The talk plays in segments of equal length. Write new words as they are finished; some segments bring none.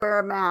wear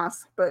a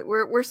mask, but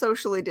we're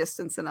socially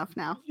distanced enough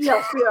now.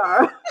 Yes, we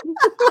are.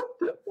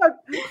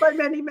 by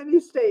many, many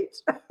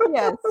states.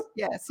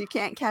 Yes. You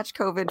can't catch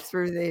COVID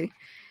through the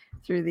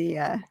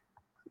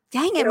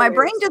dang it, my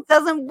brain just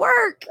doesn't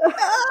work.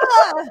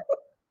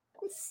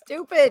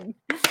 Stupid.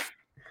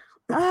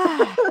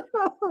 I'm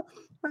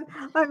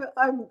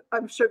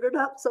sugared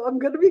up, so I'm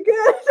gonna be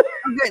good.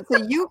 Good.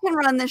 So you can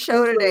run the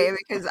show today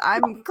because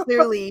I'm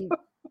clearly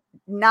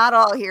not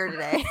all here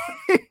today.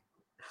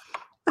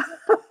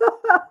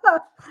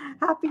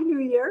 Happy New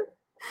Year.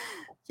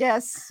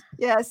 Yes,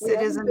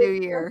 it is a new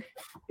year.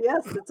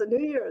 Yes, it's a new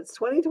year. It's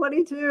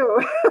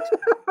 2022.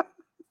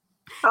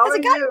 Has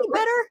it gotten any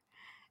better?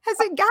 Has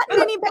it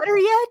gotten any better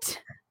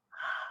yet?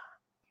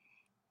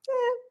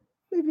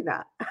 Maybe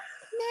not.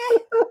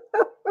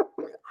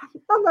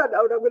 I'm not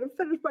out. I'm going to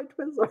finish my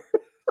Twizzler.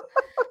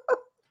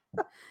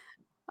 I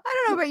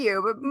don't know about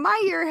you, but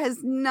my year has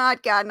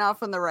not gotten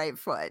off on the right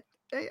foot.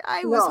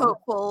 I was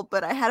hopeful,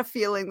 but I had a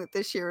feeling that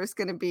this year was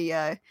going to be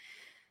an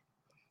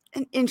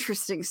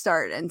interesting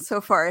start, and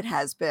so far it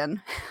has been.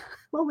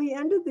 Well, we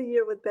ended the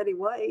year with Betty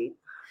White.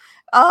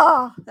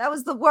 Oh, that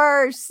was the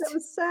worst. That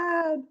was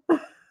sad.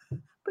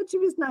 But she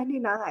was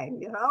 99,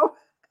 you know?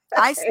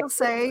 I still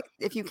say,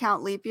 if you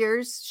count leap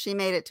years, she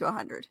made it to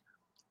 100.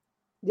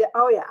 Yeah.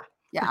 Oh, yeah.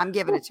 Yeah, I'm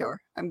giving it to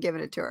her.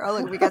 Oh,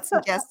 look, we got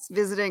some guests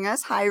visiting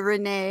us. Hi,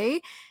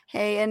 Renee.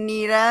 Hey,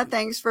 Anita.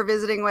 Thanks for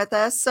visiting with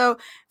us. So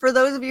for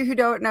those of you who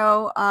don't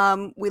know,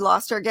 we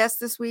lost our guest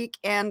this week,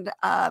 and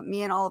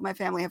me and all of my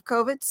family have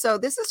COVID. So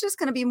this is just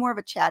going to be more of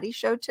a chatty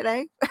show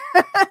today.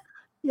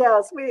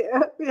 Yes, we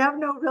have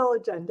no real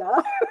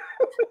agenda.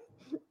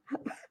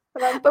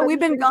 But we've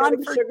been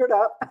gone for sugared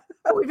up.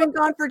 We've been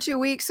gone for 2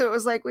 weeks, so it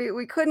was like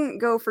we couldn't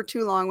go for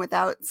too long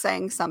without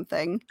saying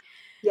something.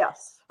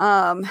 Yes.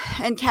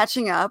 And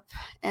catching up.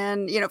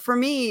 And, you know, for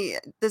me,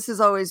 this has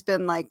always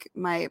been like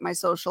my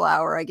social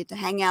hour. I get to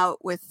hang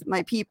out with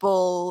my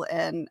people,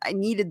 and I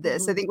needed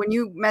this. I think when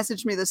you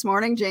messaged me this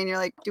morning, Jane, you're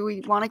like, do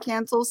we want to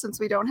cancel since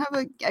we don't have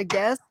a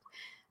guest?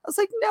 I was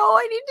like, no,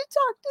 I need to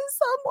talk to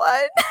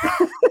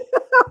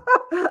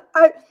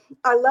someone.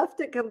 I left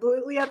it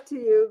completely up to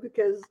you,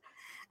 because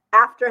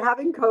after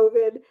having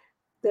COVID,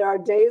 there are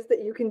days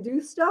that you can do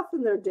stuff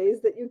and there are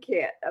days that you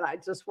can't. And I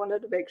just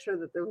wanted to make sure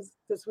that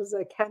this was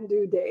a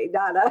can-do day,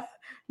 not a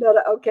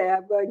okay,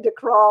 I'm going to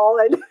crawl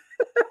and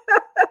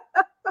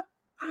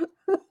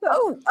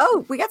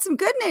Oh, we got some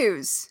good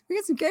news.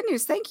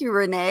 Thank you,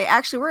 Renee.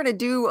 Actually, we're going to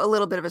do a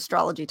little bit of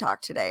astrology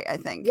talk today, I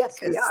think. Yes,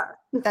 we are.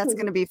 That's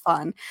going to be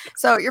fun.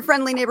 So your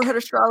friendly neighborhood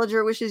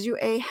astrologer wishes you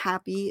a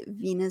happy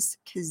Venus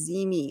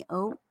Cazimi.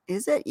 Oh,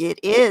 is it? It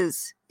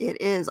is.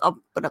 I'll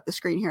put up the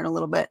screen here in a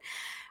little bit.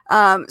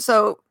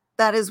 So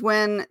that is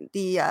when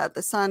the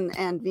sun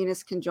and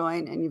Venus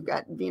conjoin, and you've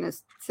got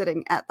Venus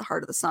sitting at the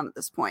heart of the sun at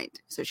this point.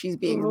 So she's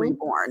being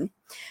reborn.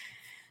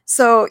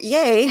 So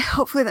yay.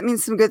 Hopefully that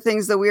means some good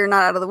things, that we are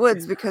not out of the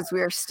woods, because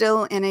we are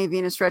still in a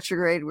Venus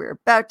retrograde. We're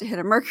about to hit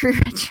a Mercury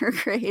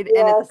retrograde,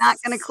 and it's not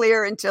going to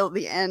clear until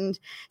the end,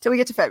 till we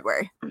get to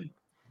February.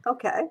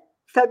 Okay.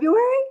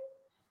 February?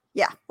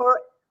 Yeah. Or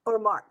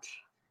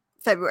March?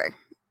 February.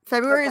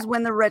 February is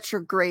when the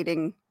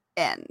retrograding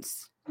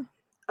ends.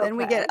 Then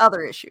we get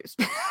other issues.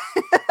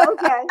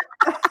 Okay.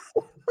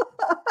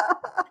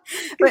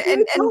 But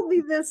you told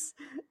me this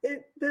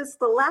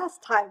the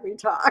last time we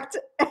talked,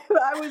 and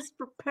I was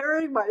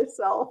preparing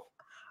myself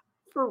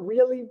for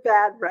really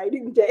bad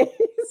writing days.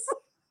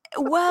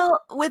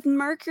 Well, with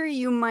Mercury,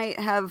 you might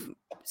have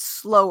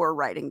slower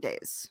writing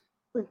days.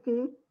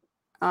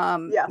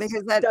 Yes,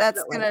 because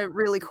that's going to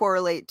really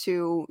correlate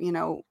to, you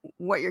know,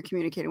 what you're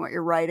communicating, what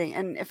you're writing.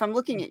 And if I'm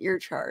looking at your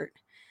chart,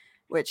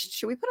 which,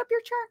 should we put up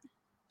your chart?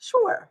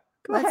 Sure.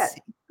 Go ahead.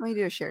 See. Let me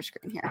do a share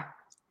screen here.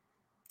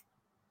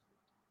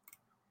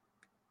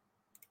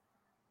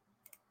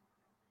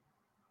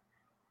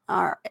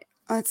 All right.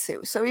 Let's see.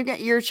 So we've got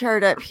your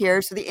chart up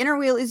here. So the inner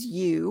wheel is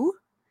you.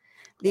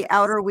 The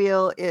outer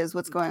wheel is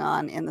what's going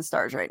on in the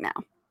stars right now.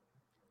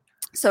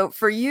 So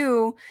for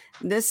you,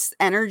 this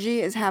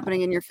energy is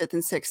happening in your 5th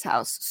and 6th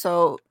house.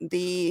 So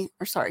 6th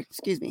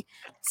and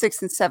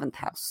 7th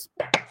house.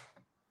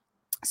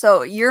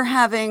 So you're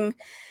having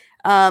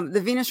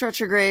the Venus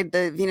retrograde,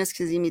 the Venus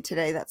Cazimi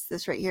today. That's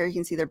this right here. You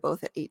can see they're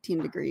both at 18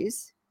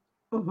 degrees.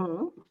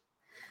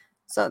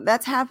 So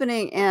that's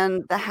happening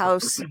in the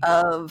house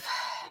of,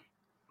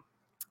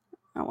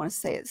 I don't want to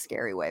say it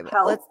scary way, but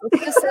let's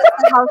just say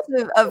the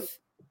house of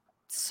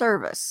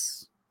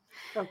service.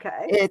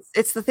 Okay.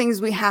 It's the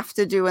things we have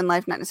to do in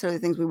life, not necessarily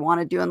the things we want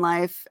to do in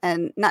life,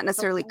 and not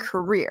necessarily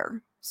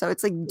career. So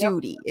it's like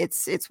duty.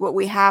 It's what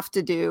we have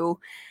to do.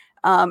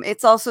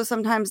 It's also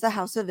sometimes the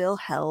house of ill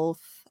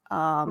health.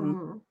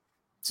 So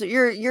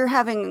you're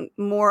having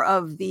more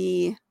of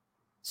the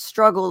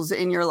struggles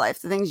in your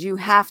life. The things you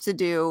have to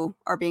do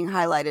are being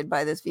highlighted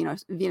by this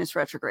Venus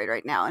retrograde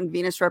right now. And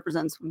Venus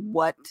represents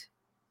what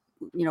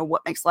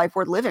makes life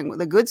worth living,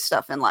 the good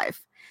stuff in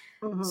life.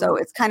 So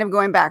it's kind of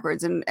going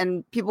backwards,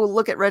 and people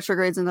look at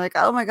retrogrades and they're like,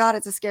 oh my God,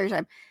 it's a scary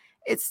time.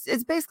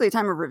 It's basically a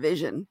time of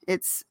revision.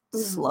 It's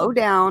slow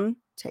down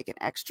take an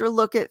extra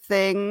look at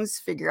things,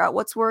 figure out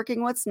what's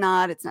working, what's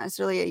not. It's not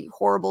necessarily a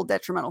horrible,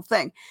 detrimental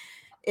thing.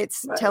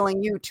 It's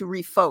telling you to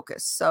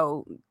refocus.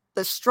 So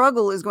the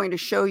struggle is going to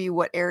show you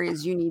what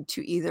areas you need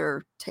to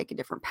either take a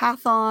different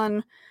path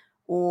on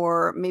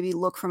or maybe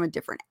look from a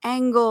different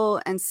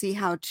angle and see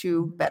how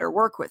to better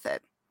work with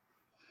it.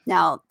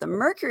 Now, the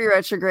Mercury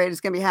retrograde is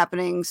going to be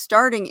happening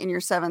starting in your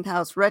 7th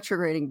house,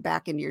 retrograding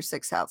back into your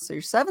 6th house. So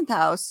your 7th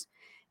house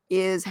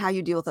is how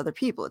you deal with other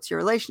people. It's your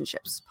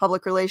relationships,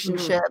 public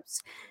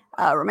relationships,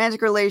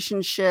 romantic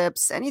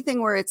relationships,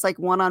 anything where it's like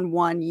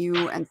one-on-one,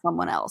 you and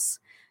someone else.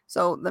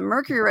 So the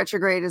Mercury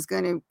retrograde is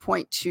going to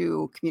point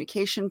to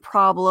communication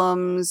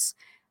problems,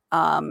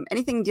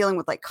 anything dealing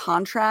with like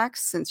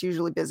contracts, since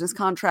usually business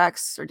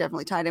contracts are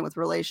definitely tied in with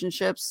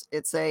relationships.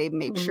 It's a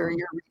make sure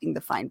you're reading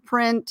the fine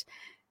print,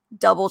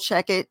 double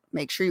check it,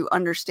 make sure you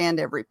understand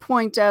every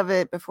point of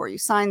it before you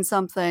sign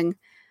something,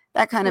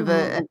 that kind of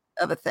a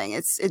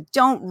thing.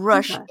 Don't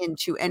rush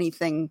into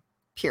anything,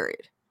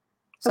 period.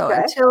 So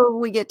until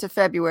we get to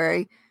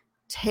February,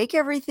 take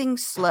everything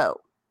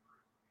slow.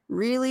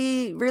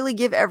 Really, really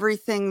give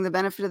everything the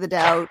benefit of the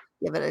doubt.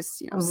 Give it a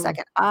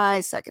second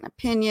eye, second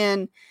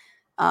opinion.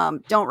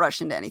 Don't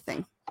rush into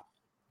anything.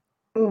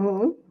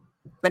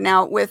 But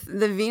now with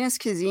the Venus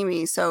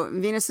Cazimi, so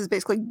Venus is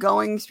basically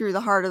going through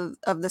the heart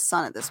of the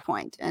sun at this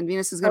point. And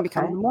Venus is going to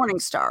become the morning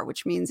star,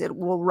 which means it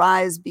will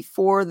rise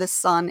before the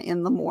sun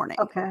in the morning.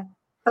 Okay.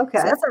 So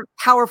that's a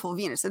powerful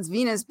Venus. It's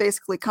Venus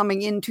basically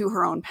coming into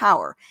her own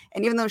power.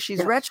 And even though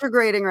she's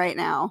retrograding right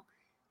now,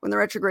 when the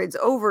retrograde's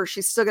over,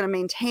 she's still going to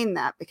maintain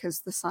that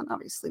because the sun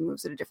obviously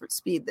moves at a different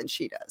speed than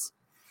she does.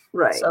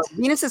 Right. So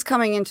Venus is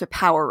coming into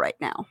power right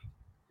now.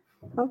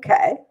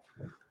 Okay.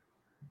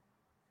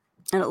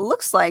 And it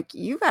looks like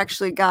you've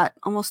actually got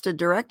almost a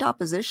direct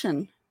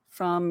opposition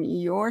from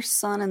your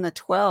sun in the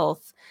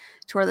 12th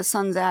to where the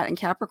sun's at in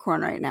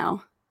Capricorn right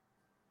now.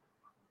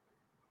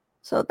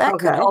 So that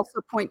could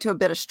also point to a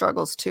bit of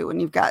struggles too when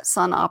you've got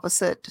sun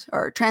opposite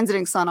or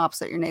transiting sun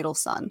opposite your natal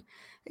sun.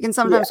 It can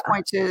sometimes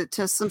point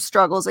to some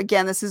struggles.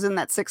 Again, this is in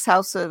that 6th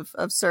house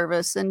of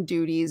service and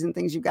duties and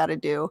things you've got to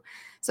do.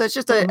 So it's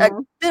just a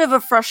bit of a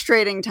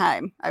frustrating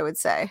time, I would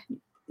say.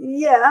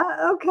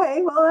 Yeah.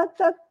 Okay. Well,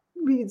 that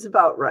reads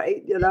about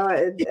right.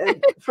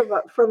 And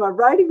from a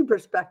writing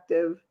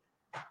perspective,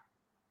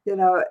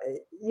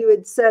 you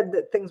had said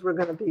that things were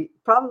going to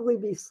probably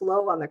be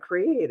slow on the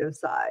creative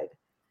side.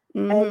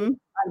 And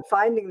I'm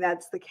finding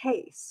that's the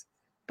case,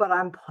 but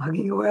I'm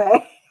plugging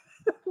away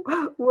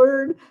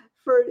word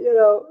for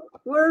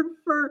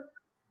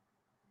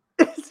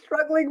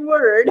struggling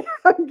word.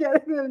 I'm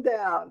getting them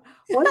down.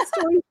 One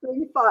story's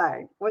doing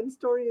fine. One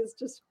story is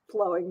just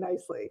flowing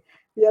nicely.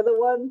 The other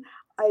one,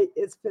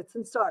 it's fits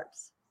and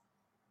starts.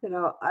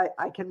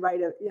 I can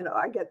write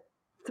I get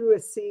through a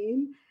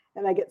scene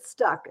and I get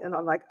stuck and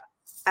I'm like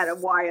at a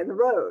Y in the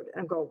road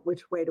and go,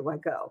 which way do I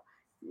go?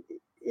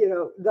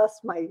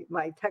 Thus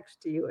my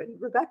text to you and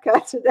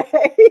Rebecca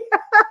today.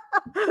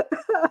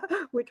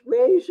 Which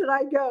way should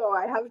I go?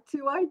 I have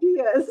 2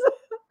 ideas.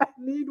 I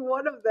need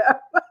one of them.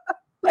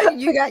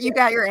 You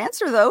got your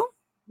answer though.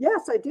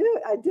 Yes, I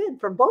did.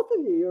 From both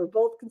of you. You're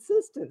both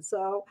consistent.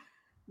 So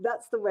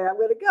that's the way I'm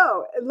going to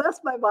go.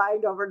 Unless my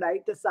mind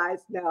overnight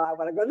decides, no, I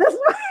want to go this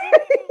way.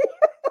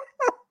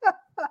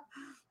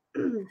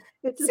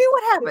 See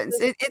what happens.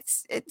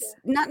 It's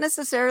not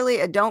necessarily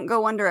a don't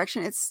go one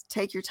direction. It's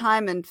take your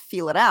time and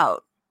feel it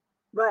out.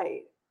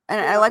 Right. And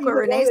I like what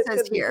Renee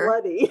says here.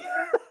 Bloody.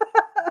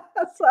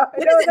 So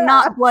when is it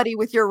not bloody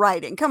with your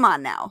writing? Come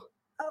on now.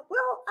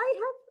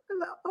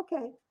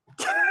 Okay.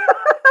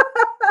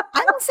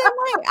 I'm the same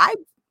way. I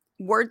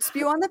word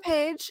spew on the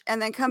page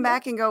and then come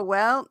back and go,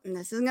 well,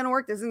 this isn't going to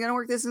work. This isn't going to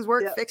work. This is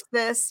work. Fix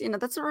this.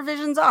 That's what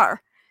revisions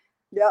are.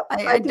 Yep.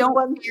 I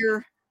don't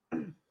fear.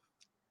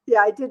 Yeah,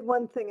 I did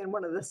one thing in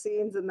one of the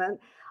scenes and then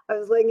I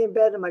was laying in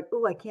bed. I'm like,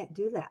 oh, I can't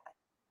do that.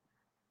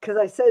 Because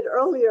I said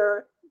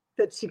earlier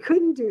that she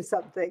couldn't do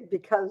something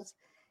because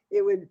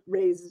it would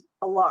raise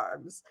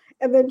alarms.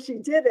 And then she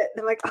did it.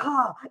 And I'm like,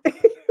 I'm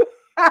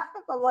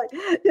like,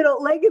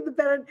 laying in the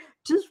bed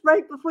just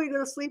right before you go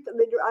to sleep. And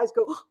then your eyes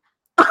go,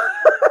 I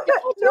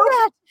can't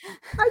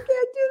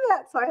do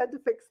that. So I had to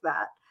fix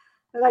that.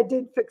 And I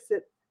did fix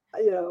it,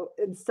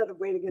 instead of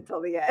waiting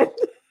until the end.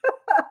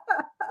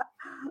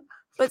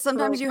 But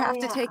sometimes you have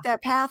to take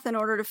that path in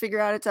order to figure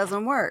out it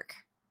doesn't work.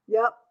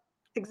 Yep,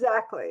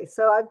 exactly.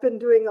 So I've been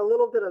doing a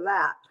little bit of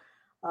that.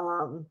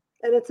 And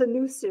it's a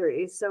new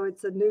series, so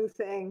it's a new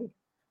thing.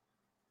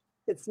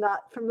 It's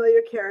not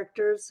familiar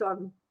characters, so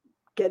I'm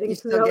getting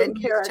to know the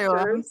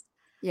characters.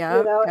 Yeah.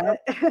 And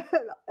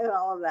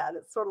all of that.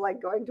 It's sort of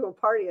like going to a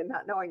party and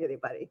not knowing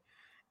anybody.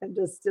 And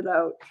just,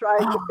 trying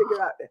to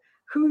figure out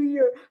who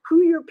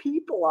your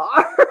people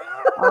are.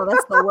 Oh,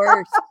 that's the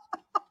worst.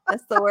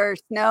 That's the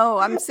worst. No,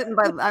 I'm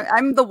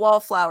I'm the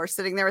wallflower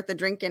sitting there with the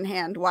drink in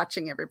hand,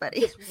 watching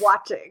everybody. Just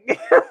watching.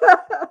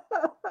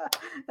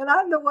 And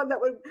I'm the one that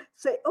would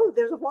say, oh,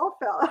 there's a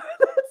wallflower.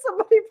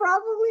 Somebody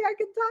probably I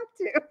can talk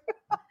to.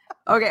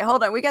 Okay,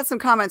 hold on. We got some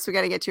comments we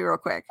got to get to real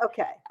quick.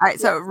 Okay. All right.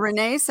 So Yes.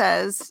 Renee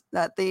says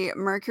that the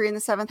Mercury in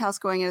the 7th house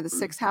going into the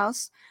 6th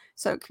house.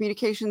 So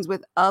communications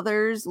with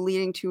others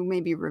leading to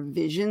maybe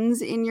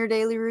revisions in your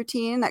daily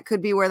routine. That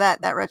could be where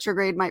that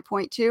retrograde might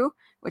point to,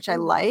 which I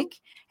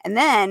like. And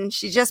then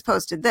she just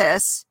posted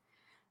this,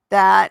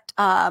 that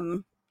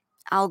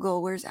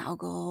Algol, where's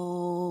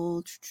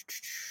Algol?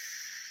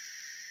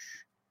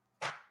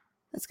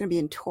 That's going to be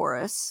in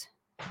Taurus.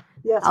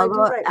 Yes, I do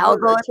write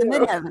Algol at the too.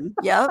 midheaven.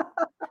 Yep.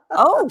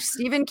 Oh,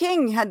 Stephen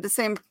King had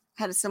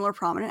a similar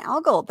prominent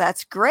Algol.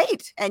 That's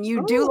great. And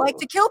you do like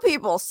to kill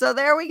people. So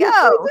there we go.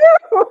 Yes, we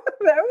do.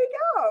 There we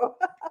go.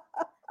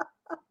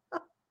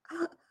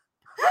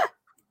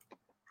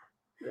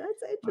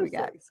 That's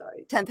interesting.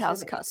 Sorry. 10th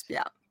house cusp.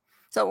 Yeah.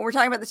 So when we're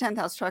talking about the 10th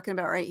house, talking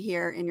about right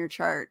here in your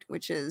chart,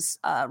 which is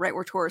right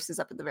where Taurus is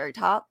up at the very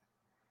top.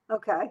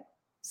 Okay.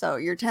 So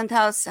your 10th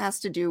house has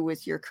to do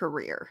with your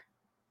career.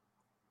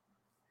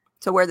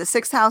 So where the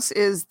 6th house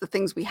is the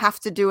things we have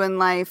to do in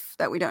life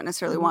that we don't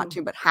necessarily want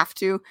to, but have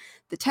to.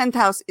 The 10th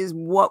house is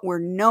what we're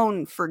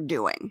known for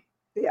doing.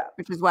 Yeah.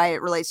 Which is why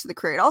it relates to the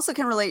career. It also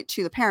can relate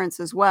to the parents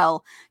as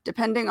well,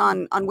 depending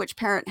on which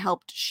parent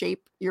helped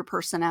shape your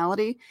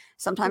personality.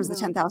 Sometimes the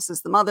 10th house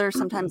is the mother.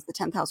 Sometimes the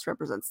 10th house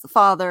represents the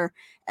father.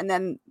 And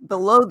then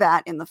below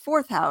that in the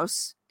 4th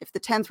house, if the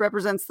 10th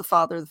represents the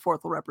father, the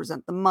 4th will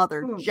represent the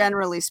mother,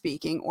 generally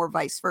speaking, or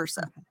vice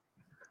versa.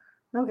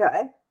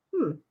 Okay.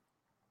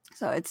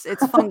 So it's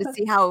fun to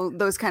see how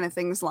those kind of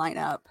things line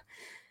up.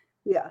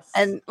 Yes.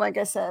 And like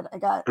I said, I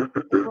got a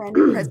brand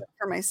new present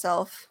for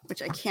myself,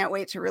 which I can't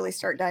wait to really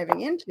start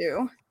diving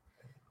into,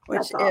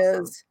 which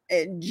is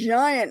a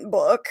giant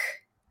book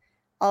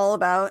all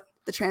about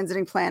the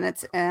transiting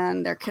planets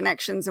and their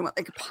connections and what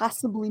they could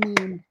possibly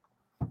mean.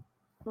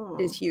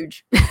 It is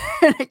huge.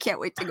 I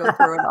can't wait to go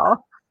through it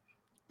all.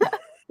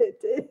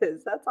 It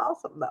is. That's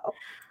awesome, though.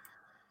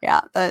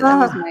 Yeah,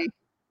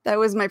 that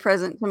was my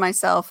present to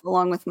myself,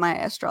 along with my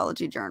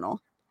astrology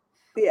journal.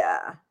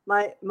 Yeah,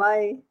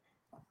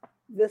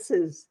 this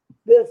is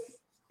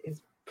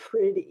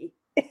pretty.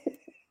 This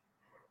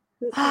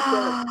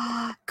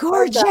is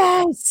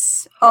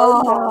gorgeous.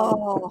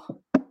 Hardbound.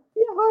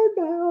 Yeah,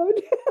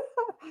 hardbound.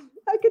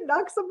 I could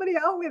knock somebody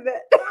out with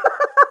it.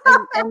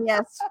 and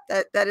yes,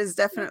 that is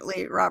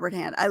definitely Robert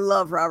Hand. I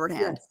love Robert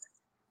Hand.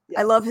 Yes.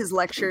 I love his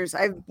lectures.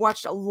 I've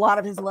watched a lot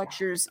of his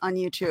lectures on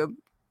YouTube.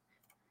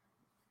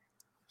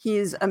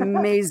 He's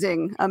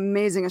amazing,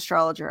 amazing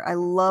astrologer. I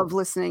love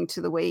listening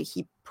to the way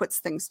he puts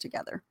things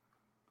together.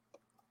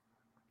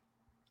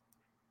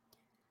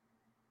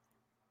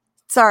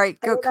 Sorry,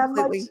 go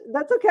completely.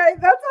 That's okay.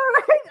 That's all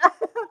right.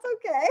 That's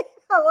okay.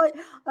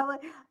 I'm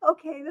like,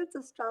 okay, that's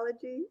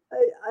astrology.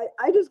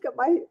 I just got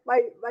my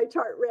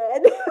chart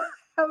read.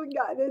 I haven't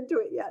gotten into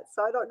it yet,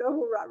 so I don't know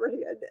who Robert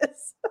Hand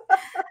is.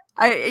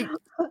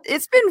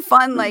 It's been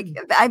fun. Like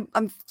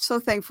I'm so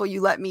thankful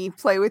you let me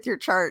play with your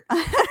chart on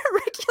a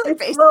regular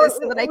basis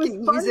so that I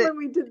can use it. When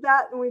we did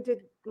that, and we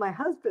did my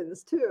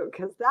husband's too,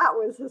 because that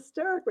was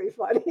hysterically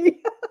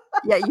funny.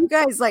 Yeah, you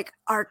guys like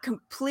are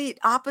complete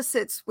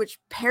opposites, which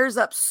pairs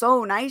up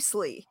so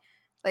nicely.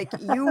 Like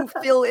you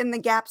fill in the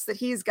gaps that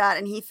he's got,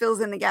 and he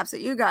fills in the gaps that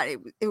you got.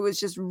 It was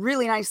just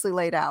really nicely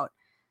laid out.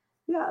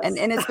 Yes.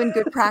 And it's been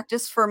good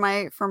practice for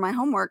my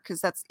homework, because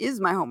that is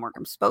my homework.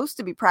 I'm supposed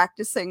to be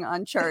practicing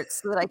on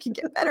charts so that I can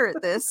get better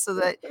at this, so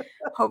that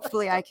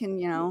hopefully I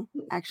can,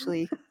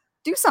 actually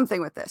do something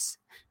with this.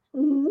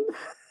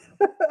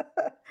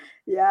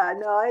 Yeah,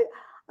 no,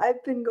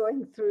 I've been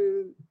going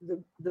through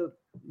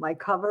my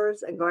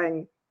covers and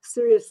going,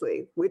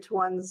 seriously, which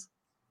ones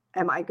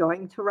am I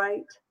going to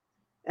write,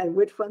 and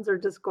which ones are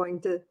just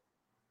going to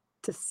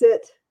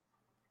sit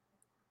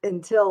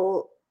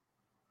until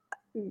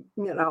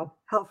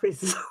hell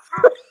freezes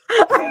over.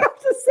 I have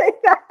to say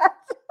that.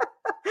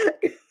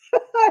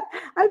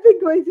 I've been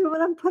going through them,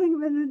 and I'm putting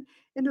them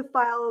into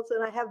files,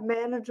 and I have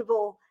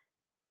manageable.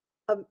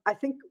 I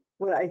think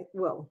what I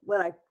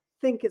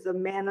think is a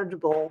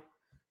manageable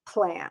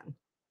plan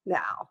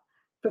now.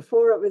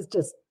 Before it was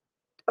just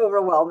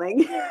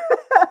overwhelming.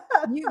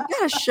 You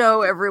gotta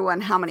show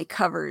everyone how many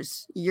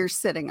covers you're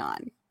sitting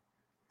on,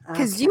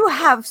 because you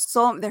have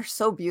they're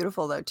so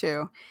beautiful though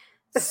too.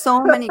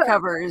 So many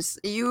covers.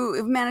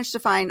 You've managed to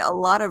find a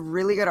lot of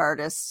really good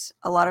artists,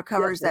 a lot of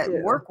covers that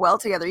work well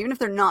together, even if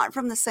they're not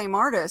from the same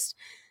artist.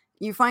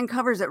 You find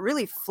covers that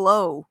really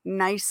flow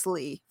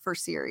nicely for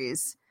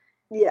series.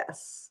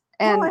 Yes.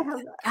 And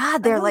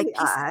they're like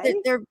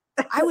pieces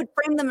I would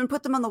frame them and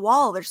put them on the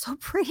wall. They're so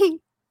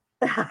pretty.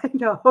 I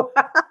know.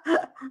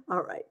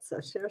 All right. So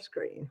share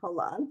screen. Hold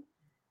on.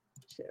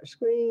 Share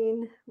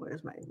screen.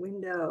 Where's my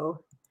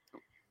window?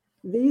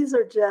 These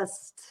are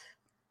just.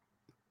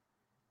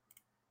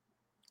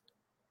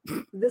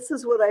 This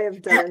is what I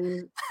have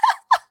done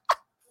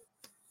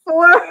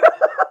for.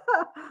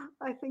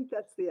 I think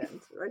that's the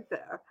end right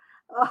there.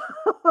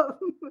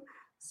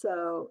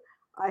 So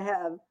I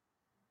have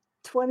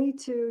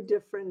 22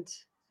 different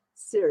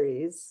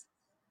series.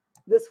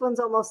 This one's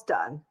almost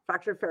done.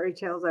 Fractured Fairy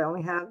Tales, I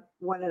only have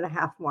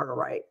 1.5 more to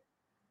write.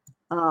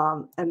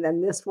 And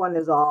then this one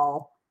is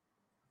all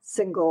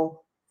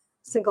single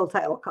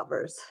title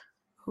covers.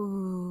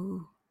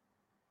 Ooh.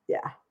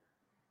 Yeah.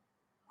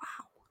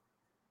 Wow.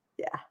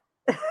 Yeah.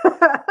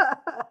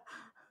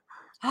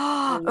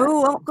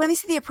 Oh, let me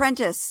see The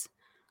Apprentice.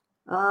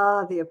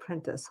 The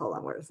Apprentice. Hold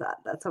on, where is that?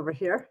 That's over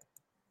here.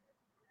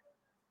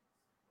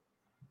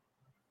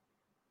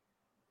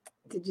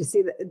 Did you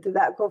see that? Did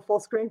that go full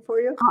screen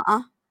for you?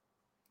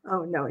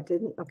 Oh no, it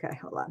didn't. Okay,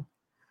 hold on.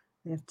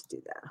 I have to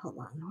do that. Hold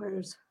on.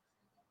 Where's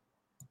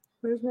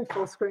my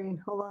full screen?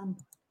 Hold on.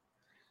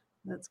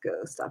 Let's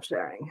go. Stop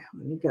sharing.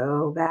 Let me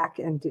go back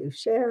and do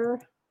share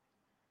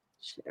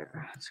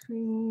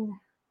screen,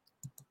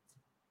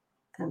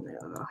 and then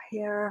we'll go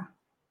here.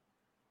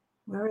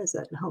 Where is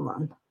it? Hold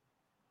on.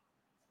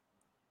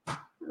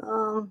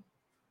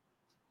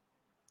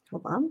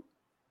 Hold on.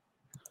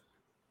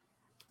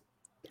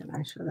 Can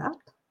I show that?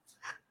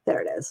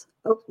 There it is.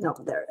 Oh no,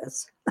 there it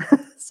is.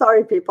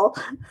 Sorry, people.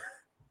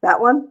 That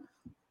one.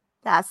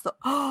 That's the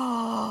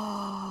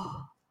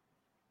oh,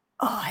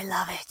 I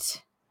love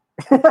it.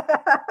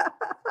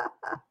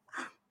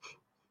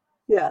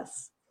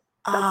 Yes,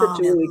 that's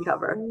a Julie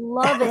cover.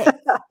 Love it.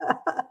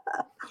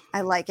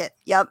 I like it.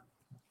 Yep,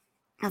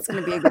 that's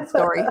going to be a good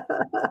story.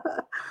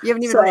 You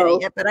haven't even read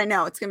it yet, but I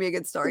know it's going to be a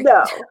good story.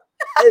 No,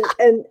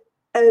 and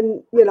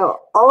you know,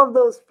 all of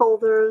those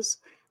folders,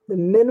 the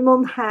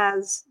minimum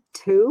has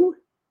 2.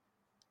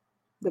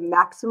 The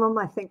maximum,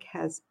 I think,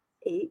 has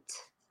 8.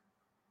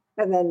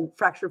 And then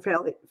Fractured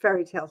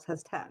Fairy Tales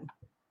has 10.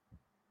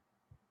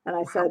 And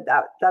I said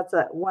that's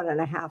a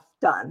 1.5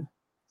 done.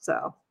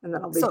 So, and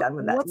then I'll be done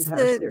with that. What's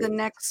the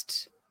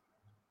next?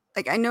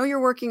 Like, I know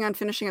you're working on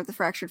finishing up the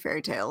Fractured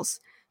Fairy Tales.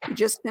 You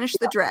just finished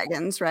the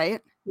Dragons,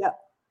 right? Yep.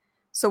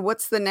 So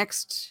what's the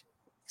next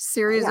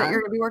series that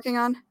you're going to be working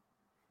on?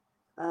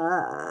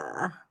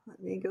 Let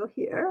me go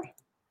here.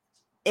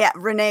 Yeah,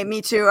 Renee,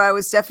 me too. I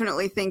was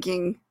definitely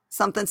thinking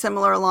something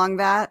similar along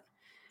that.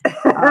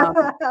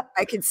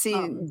 I could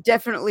see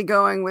definitely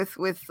going with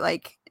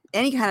like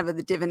any kind of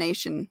a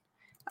divination.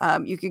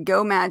 You could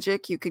go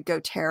magic, you could go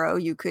tarot,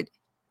 you could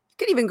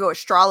even go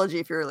astrology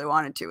if you really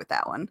wanted to with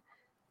that one.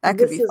 That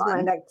could be fun. This is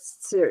my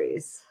next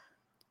series.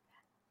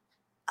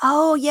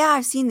 Oh yeah,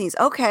 I've seen these.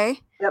 Okay.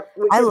 Yep.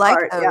 I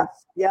like those.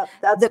 Yep.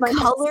 That's my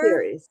color. Next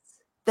series.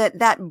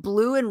 That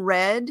blue and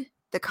red,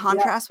 the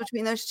contrast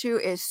between those two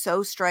is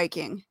so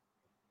striking.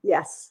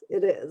 Yes,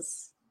 it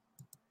is.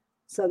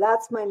 So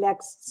that's my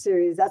next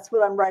series. That's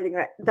what I'm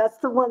writing. That's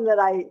the one that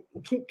I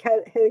keep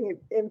hitting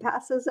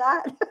impasses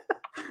at.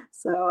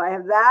 So I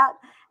have that.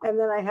 And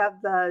then I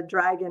have the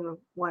dragon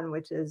one,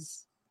 which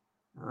is,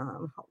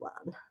 hold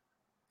on.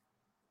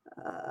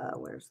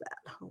 Where's that?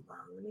 Hold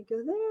on. Let me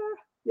go there.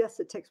 Yes,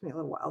 it takes me a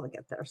little while to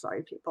get there.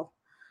 Sorry, people.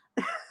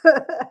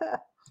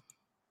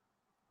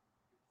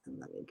 And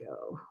let me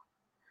go.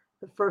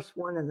 The first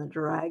one and the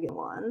dragon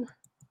one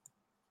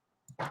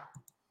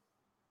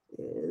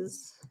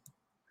is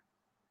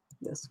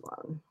this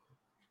one.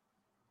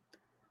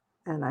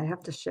 And I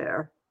have to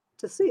share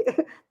to see.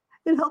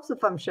 It helps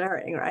if I'm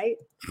sharing, right?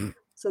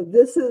 So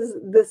this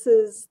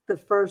is the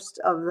first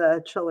of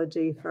the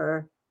trilogy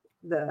for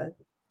the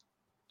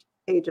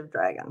Age of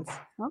Dragons.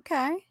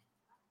 Okay.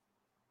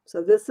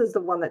 So this is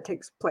the one that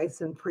takes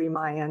place in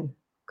pre-Mayan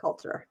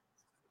culture.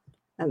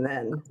 And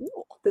then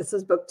this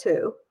is book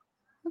 2.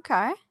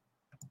 Okay.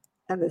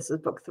 And this is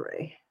book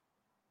 3.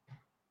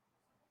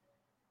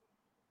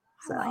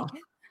 So, I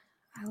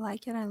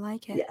like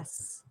it.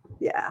 Yes.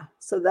 Yeah.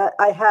 So that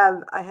I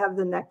have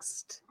the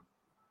next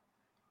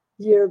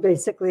year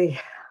basically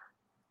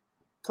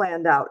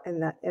planned out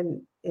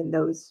in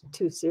those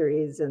 2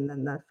 series, and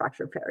then the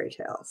Fractured Fairy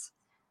Tales.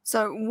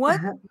 So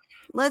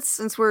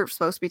since we're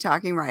supposed to be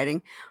talking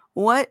writing,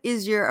 what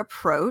is your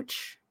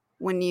approach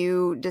when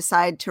you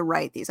decide to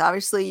write these?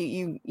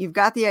 Obviously you've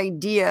got the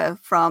idea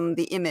from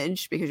the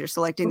image because you're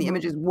selecting the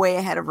images way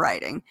ahead of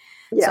writing.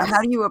 Yes. So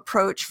how do you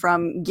approach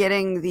from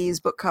getting these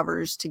book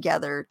covers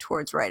together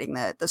towards writing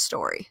the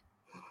story?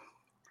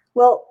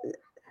 Well,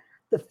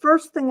 the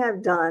first thing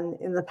I've done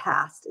in the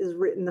past is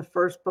written the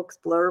first book's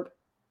blurb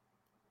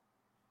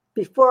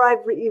before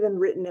I've even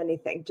written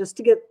anything, just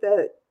to get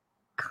the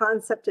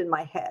concept in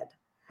my head.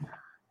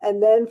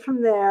 And then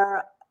from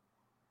there,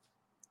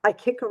 I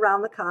kick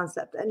around the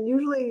concept. And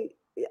usually,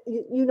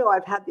 you know,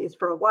 I've had these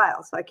for a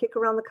while, so I kick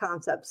around the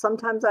concept.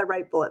 Sometimes I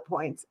write bullet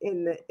points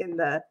in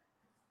the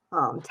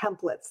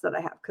templates that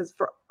I have, because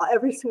for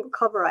every single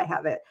cover I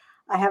have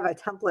a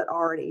template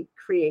already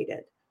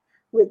created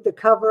with the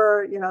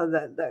cover, you know,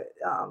 the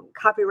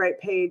copyright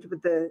page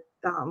with the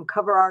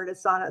cover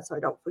artist on it, so I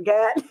don't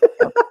forget.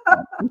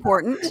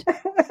 Important.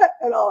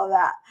 And all of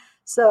that.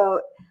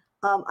 So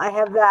I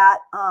have that.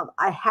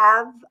 I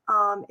have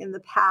in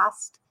the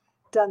past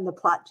done the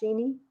plot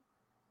genie,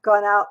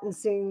 gone out and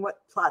seen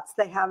what plots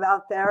they have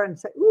out there and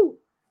say, ooh,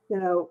 you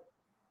know,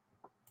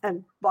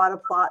 and bought a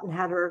plot and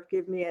had her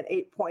give me an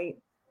 8-point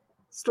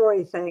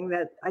story thing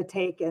that I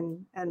take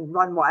and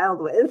run wild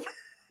with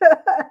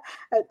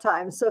at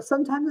times. So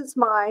sometimes it's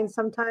mine.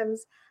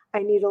 Sometimes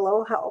I need a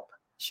little help.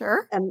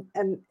 Sure. And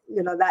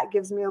that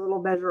gives me a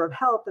little measure of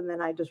help, and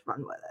then I just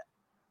run with it.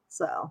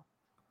 So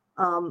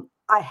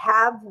I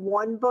have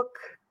one book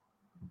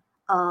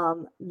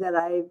that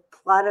I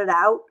plotted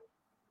out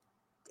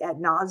ad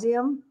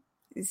nauseum.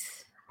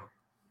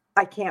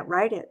 I can't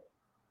write it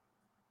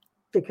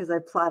because I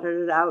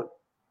plotted it out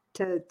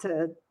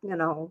to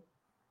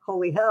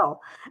holy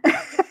hell.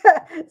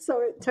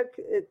 So it took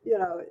it,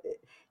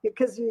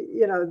 because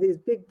these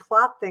big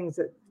plot things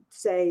that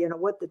say,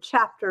 what the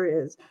chapter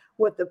is,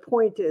 what the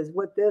point is,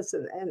 what this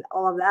and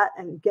all of that,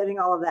 and getting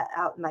all of that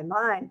out in my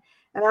mind.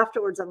 And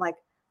afterwards I'm like,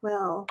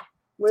 well,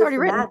 where's the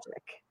written.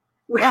 magic?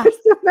 Where's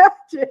the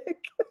magic?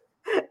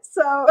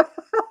 So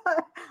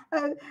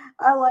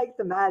I like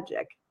the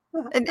magic.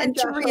 And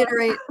to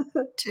reiterate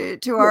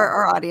to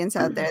our audience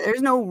out there,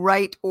 there's no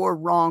right or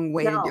wrong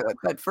way to do it.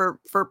 But for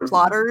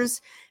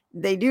plotters,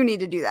 they do need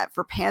to do that.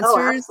 For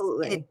pantsers,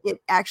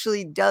 it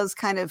actually does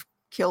kind of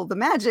kill the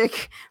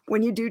magic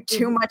when you do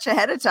too much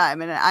ahead of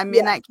time. And I'm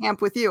in that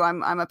camp with you.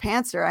 I'm a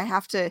pantser. I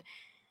have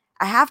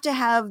to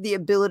have the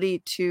ability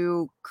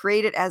to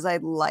create it as I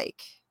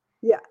like.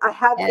 Yeah, I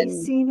have a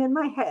scene in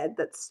my head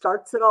that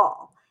starts it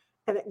all,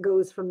 and it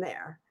goes from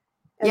there.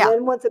 And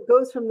then once it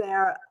goes from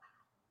there,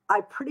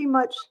 I pretty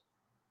much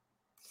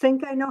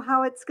think I know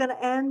how it's going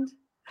to end.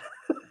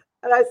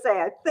 And I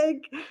say I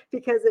think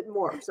because it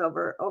morphs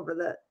over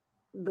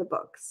the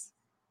books.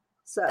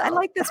 So I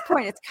like this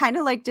point. It's kind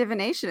of like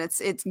divination.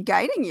 It's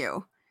guiding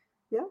you.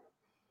 Yeah.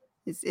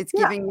 It's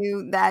giving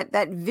you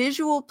that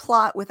visual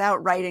plot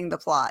without writing the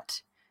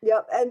plot.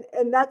 Yep.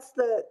 And that's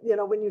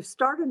when you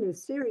start a new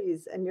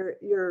series and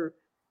you're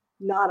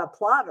not a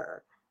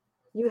plotter,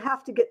 you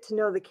have to get to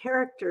know the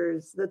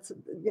characters. That's,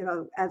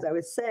 as I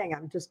was saying,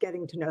 I'm just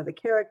getting to know the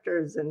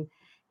characters and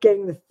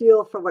getting the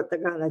feel for what they're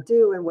going to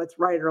do and what's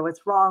right or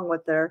what's wrong,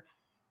 what they're,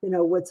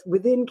 what's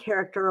within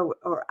character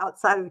or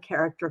outside of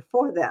character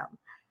for them.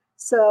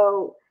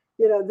 So,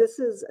 this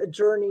is a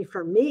journey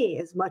for me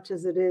as much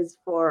as it is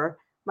for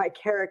my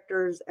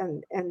characters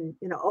and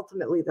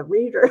ultimately the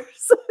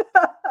readers.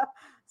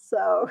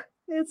 So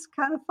it's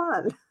kind of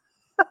fun.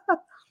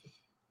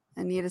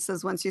 Anita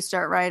says, once you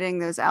start writing,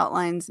 those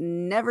outlines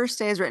never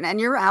stay as written.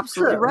 And you're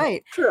absolutely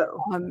right. True.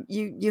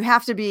 You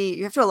have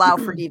to allow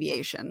for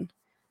deviation.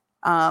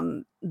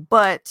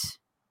 But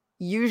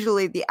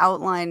usually the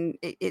outline,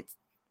 it's,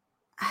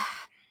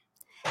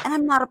 and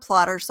I'm not a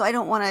plotter, so I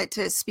don't want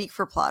to speak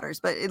for plotters,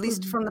 but at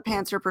least from the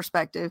pantser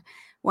perspective,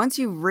 once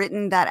you've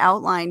written that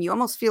outline, you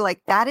almost feel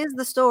like that is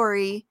the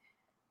story.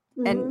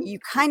 And you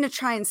kind of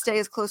try and stay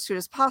as close to it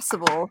as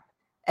possible.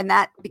 And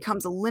that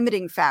becomes a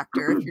limiting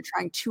factor if you're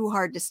trying too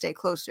hard to stay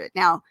close to it.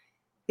 Now,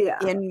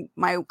 in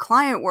my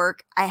client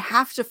work, I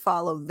have to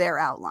follow their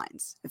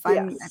outlines. If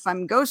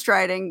I'm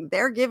ghostwriting,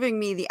 they're giving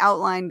me the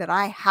outline that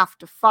I have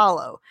to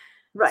follow.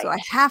 Right. So I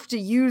have to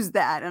use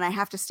that and I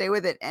have to stay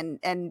with it.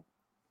 And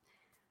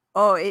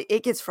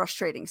it gets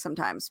frustrating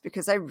sometimes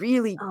because I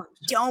really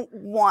don't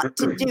want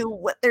to do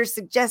what they're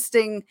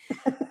suggesting.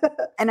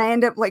 And I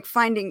end up like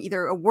finding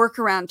either a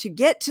workaround to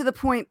get to the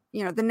point,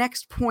 the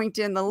next point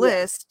in the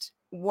list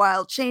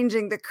while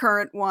changing the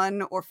current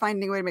one or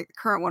finding a way to make the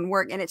current one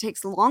work. And it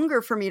takes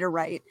longer for me to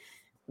write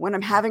when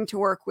I'm having to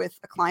work with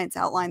a client's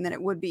outline than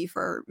it would be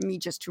for me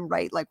just to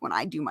write like when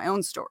I do my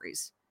own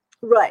stories.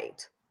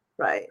 Right.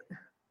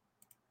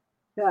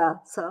 Yeah.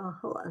 So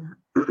hold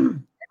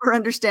on. Or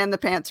understand the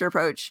pantser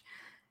approach.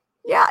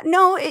 Yeah,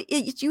 no,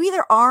 you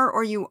either are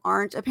or you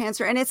aren't a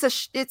pantser, and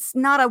it's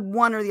not a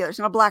one or the other. It's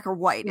not a black or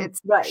white.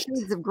 It's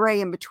shades of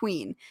gray in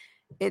between.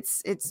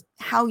 It's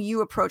how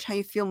you approach, how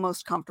you feel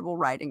most comfortable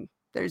writing.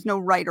 There's no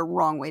right or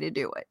wrong way to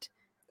do it.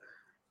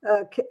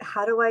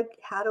 How do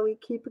we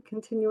keep a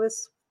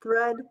continuous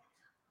thread?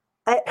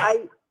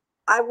 I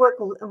work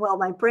well.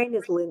 My brain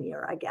is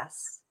linear, I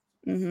guess.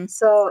 Mm-hmm.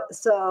 So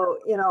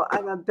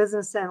I'm a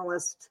business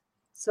analyst.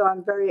 So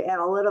I'm very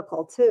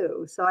analytical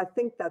too. So I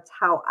think that's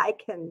how I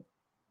can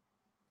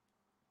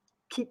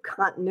keep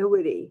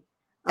continuity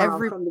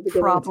from the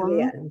beginning to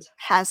the end.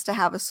 Has to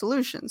have a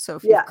solution. So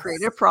if you've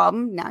created a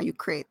problem, now you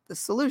create the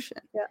solution.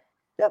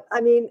 Yep.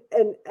 I mean,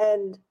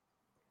 and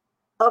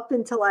up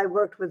until I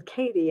worked with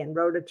Katie and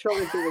wrote a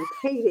trilogy with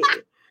Katie,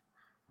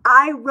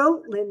 I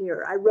wrote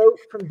linear. I wrote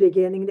from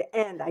beginning to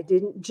end. I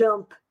didn't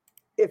jump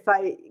if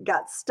I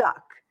got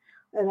stuck.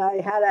 And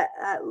I had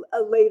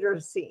a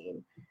later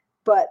scene.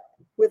 But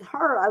with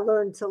her, I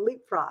learned to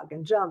leapfrog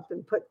and jump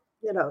and put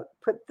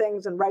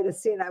things and write a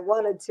scene I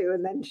wanted to,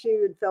 and then she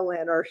would fill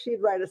in, or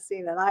she'd write a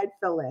scene and I'd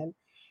fill in.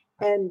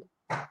 And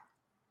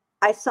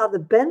I saw the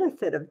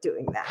benefit of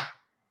doing that.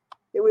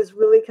 It was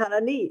really kind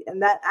of neat. And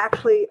that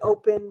actually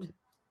opened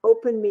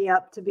me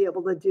up to be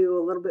able to do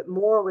a little bit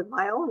more with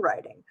my own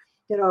writing.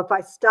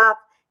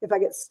 If I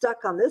get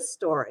stuck on this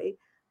story,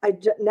 I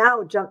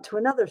now jump to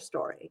another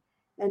story.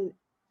 And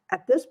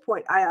at this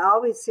point, I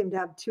always seem to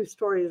have two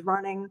stories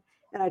running,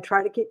 and I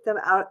try to keep them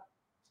out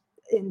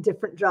in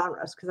different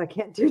genres because I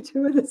can't do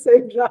two of the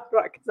same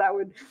genre because that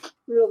would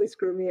really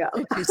screw me up.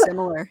 They're too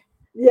similar.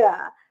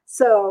 Yeah.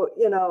 So,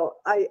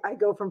 I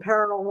go from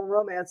paranormal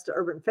romance to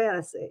urban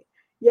fantasy,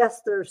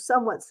 yes, they're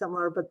somewhat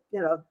similar, but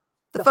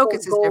the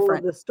focus is goal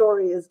different. of the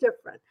story is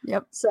different.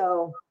 Yep.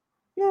 So,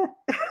 yeah.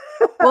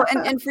 Well,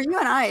 and for you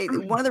and I,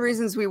 one of the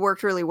reasons we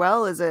worked really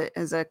well as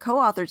a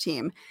co-author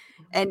team,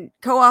 and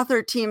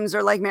co-author teams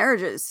are like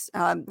marriages.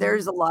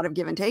 There's a lot of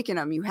give and take in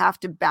them. You have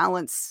to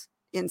balance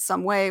in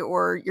some way,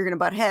 or you're going to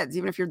butt heads.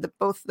 Even if you're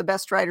both the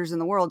best writers in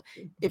the world,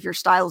 if your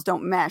styles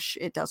don't mesh,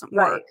 it doesn't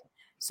work. Right.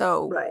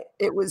 So Right.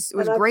 it was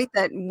great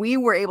that we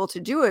were able to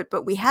do it,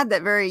 but we had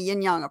that very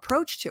yin yang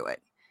approach to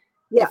it.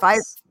 Yes. If I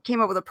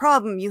came up with a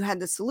problem, you had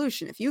the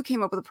solution. If you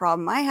came up with a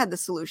problem, I had the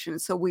solution.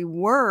 So we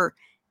were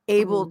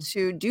able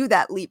to do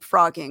that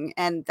leapfrogging,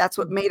 and that's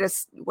what made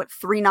us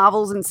 3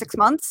 novels in 6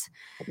 months.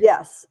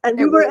 Yes, and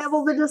we were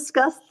able to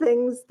discuss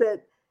things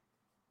that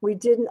we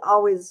didn't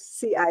always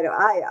see eye to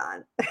eye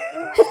on.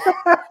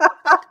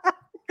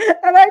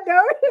 And I know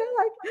you're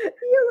like,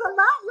 you will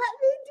not let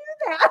me do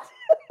that.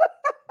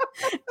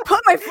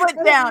 Put my foot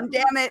down,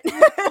 damn it.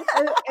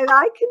 and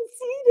I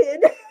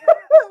conceded.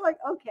 Like,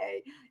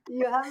 okay,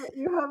 you have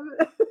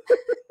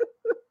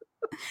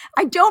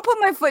I don't put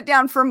my foot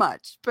down for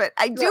much, but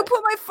I do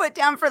put my foot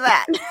down for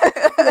that.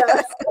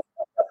 Yes.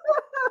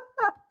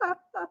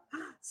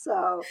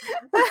 So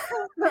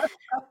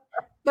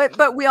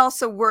but we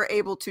also were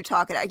able to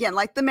talk it out. Again,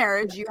 like the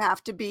marriage, you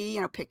have to be,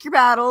 pick your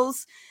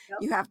battles. Yep.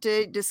 You have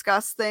to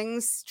discuss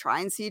things, try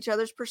and see each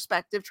other's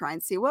perspective, try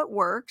and see what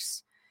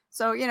works.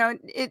 So,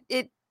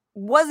 it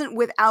wasn't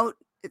without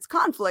its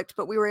conflict,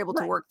 but we were able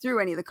to work through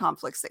any of the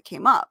conflicts that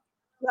came up.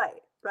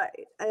 Right.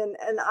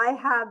 And I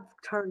have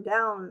turned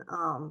down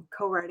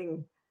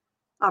co-writing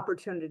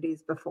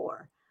opportunities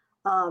before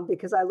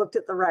because I looked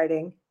at the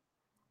writing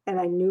and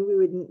I knew we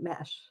wouldn't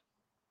mesh.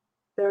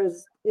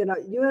 There's, you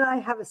and I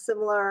have a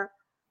similar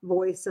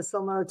voice, a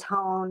similar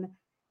tone.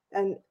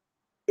 And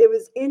it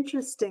was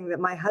interesting that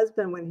my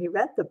husband, when he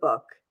read the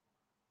book,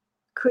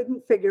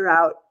 couldn't figure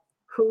out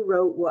who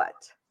wrote what.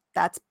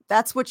 That's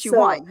what you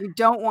want. You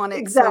don't want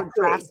it so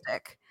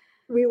drastic.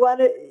 We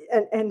want it,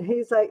 and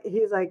he's like,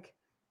 you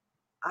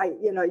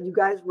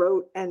guys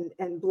wrote and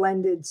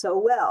blended so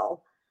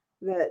well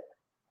that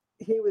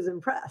he was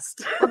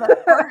impressed. Well,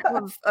 that's part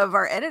of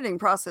our editing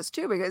process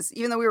too, because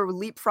even though we were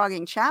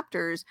leapfrogging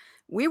chapters,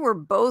 we were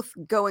both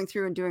going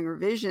through and doing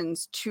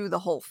revisions to the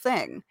whole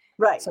thing.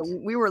 Right. So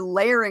we were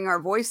layering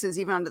our voices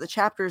even onto the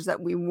chapters that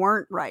we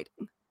weren't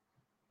writing.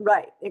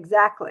 Right.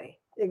 Exactly.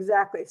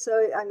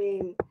 So, I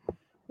mean,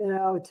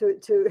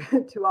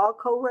 to all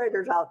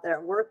co-writers out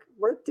there, work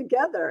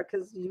together,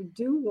 because you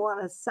do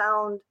want to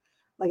sound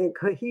like a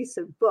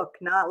cohesive book,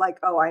 not like,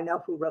 oh, I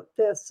know who wrote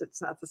this.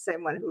 It's not the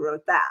same one who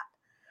wrote that.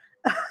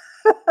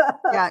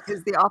 Yeah,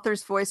 because the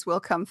author's voice will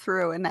come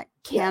through, and that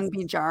can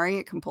be jarring.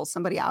 It can pull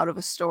somebody out of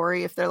a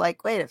story if they're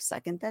like, wait a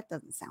second, that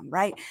doesn't sound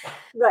right.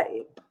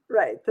 Right.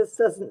 This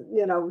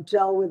doesn't,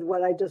 gel with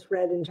what I just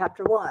read in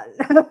chapter 1.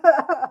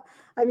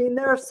 I mean,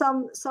 there are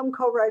some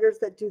co-writers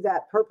that do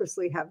that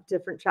purposely, have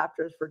different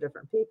chapters for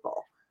different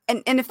people.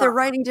 And if they're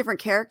writing different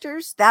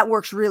characters, that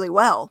works really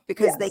well,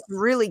 because they can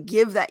really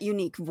give that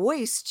unique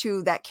voice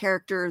to that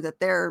character that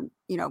they're,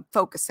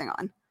 focusing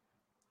on.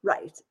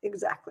 Right.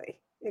 Exactly.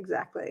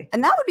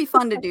 And that would be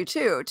fun to do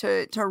too,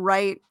 to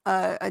write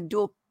a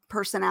dual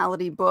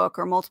personality book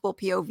or multiple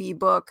POV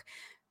book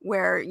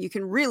where you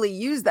can really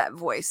use that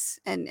voice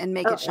and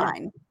make it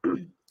shine. Yeah.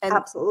 And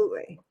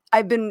absolutely.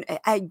 I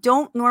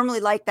don't normally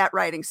like that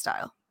writing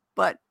style,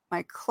 but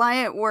my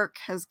client work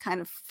has kind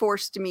of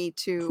forced me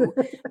to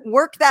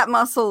work that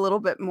muscle a little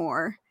bit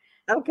more.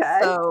 Okay.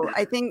 So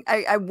I think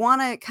I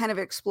want to kind of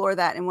explore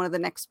that in one of the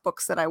next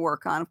books that I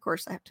work on. Of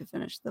course, I have to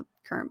finish the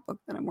current book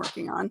that I'm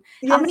working on.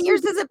 Yes, How many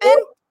years has it been?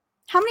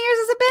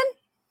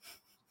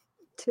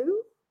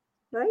 2,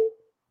 right?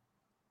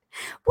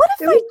 What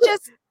if I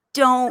just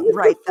don't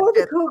write before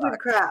the COVID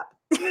crap?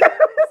 It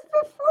was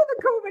before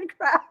the COVID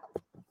crap.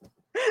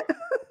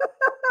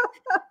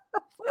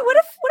 What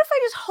if I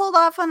just hold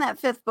off on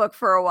that 5th book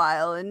for a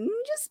while and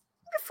just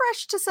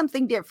refresh to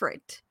something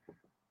different?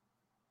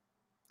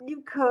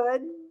 You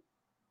could.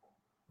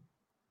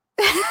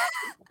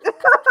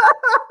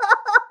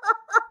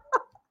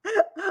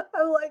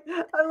 I'm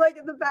like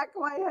in the back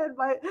of my head,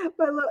 my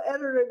little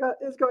editor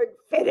is going,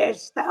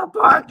 finish the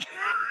book.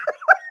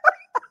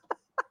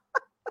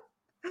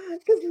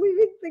 Because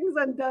leaving things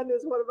undone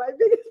is one of my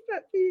biggest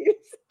pet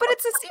peeves. But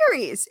it's a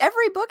series.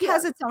 Every book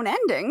has its own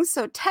ending.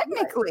 So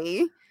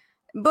technically,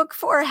 book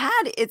 4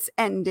 had its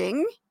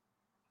ending.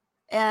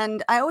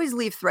 And I always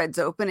leave threads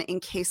open in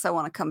case I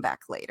want to come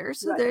back later.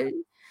 So I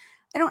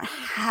don't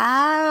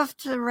have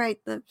to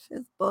write the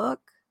 5th book.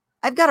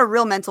 I've got a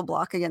real mental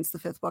block against the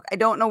 5th book. I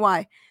don't know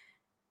why.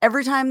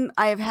 Every time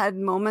I have had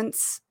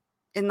moments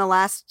in the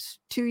last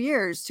 2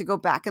 years to go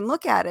back and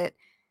look at it,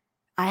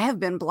 I have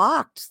been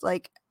blocked.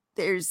 Like,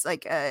 there's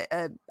like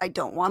I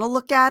don't want to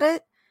look at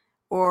it,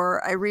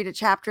 or I read a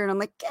chapter and I'm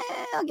like,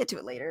 I'll get to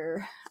it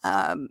later.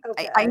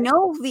 I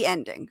know the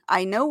ending.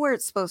 I know where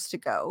it's supposed to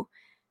go.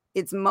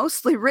 It's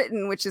mostly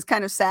written, which is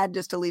kind of sad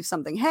just to leave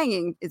something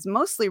hanging. It's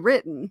mostly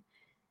written.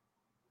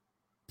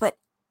 But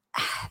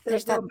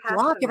there's that no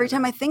block passion every in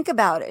time it. I think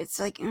about it. It's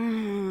like,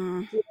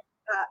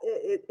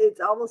 It's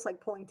almost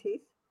like pulling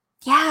teeth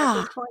at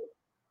yeah. this point.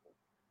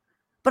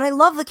 But I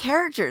love the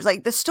characters.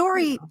 Like the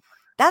story, Yeah.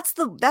 that's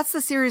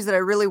the series that I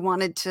really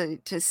wanted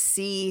to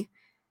see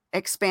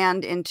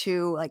expand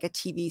into like a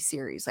TV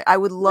series. Like I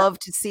would love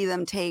to see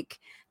them take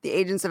the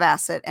Agents of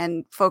Asset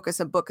and focus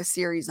a book, a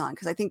series on,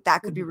 because I think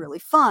that could be really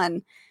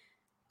fun.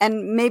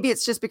 And maybe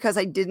it's just because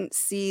I didn't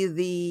see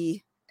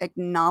the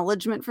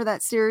acknowledgement for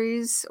that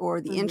series or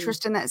the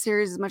interest in that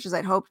series as much as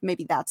I'd hoped.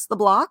 Maybe that's the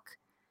block.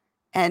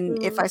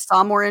 And if I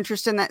saw more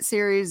interest in that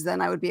series,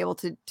 then I would be able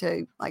to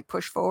like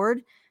push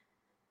forward.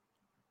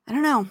 I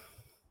don't know.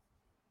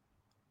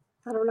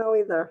 I don't know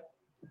either.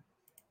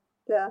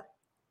 Yeah,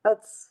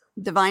 that's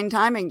Divine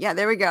timing. Yeah,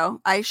 there we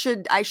go. I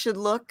should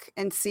look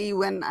and see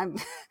when I'm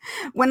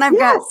when I've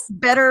got yes.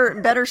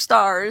 better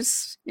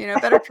stars,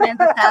 better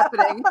transits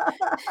happening.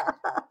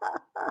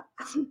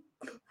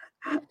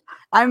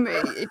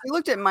 If you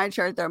looked at my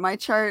chart there,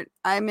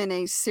 I'm in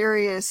a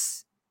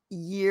serious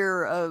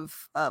year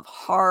of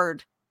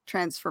hard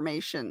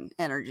transformation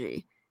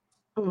energy.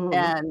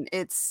 And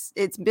it's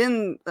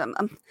been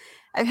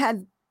I've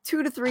had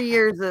 2 to 3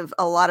 years of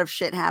a lot of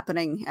shit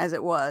happening as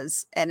it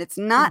was, and it's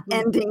not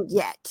ending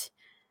yet.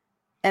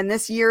 And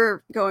this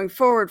year going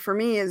forward for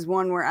me is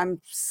one where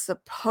I'm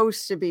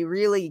supposed to be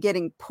really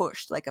getting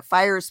pushed. Like a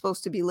fire is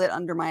supposed to be lit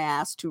under my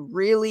ass to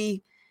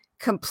really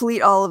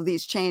complete all of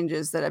these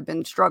changes that I've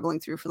been struggling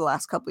through for the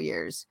last couple of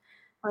years.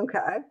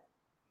 Okay.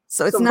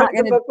 So it's not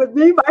going to book with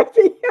me might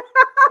be.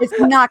 It's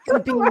not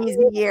going to be an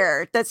easy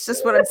year. That's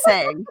just what I'm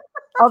saying.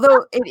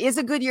 Although it is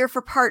a good year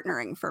for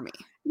partnering for me.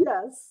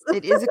 Yes.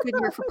 It is a good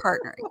year for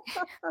partnering.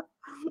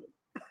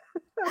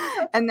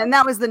 And then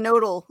that was the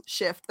nodal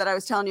shift that I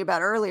was telling you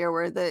about earlier,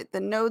 where the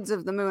nodes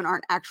of the moon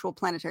aren't actual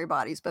planetary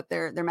bodies, but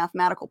they're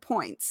mathematical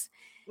points.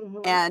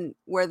 And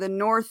where the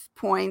north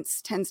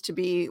points tends to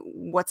be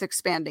what's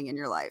expanding in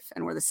your life,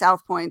 and where the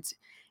south points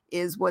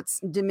is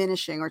what's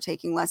diminishing or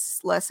taking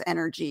less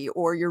energy,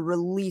 or you're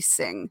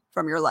releasing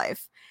from your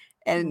life.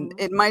 And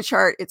in my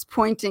chart, it's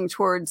pointing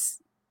towards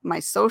my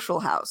social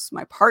house,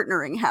 my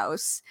partnering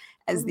house,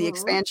 as the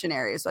expansion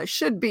area. So I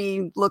should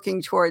be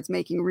looking towards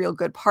making real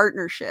good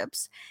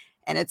partnerships.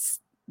 And it's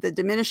the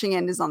diminishing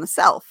end is on the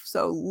self.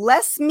 So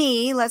less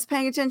me, less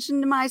paying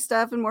attention to my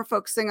stuff, and more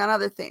focusing on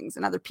other things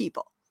and other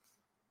people.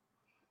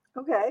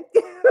 Okay.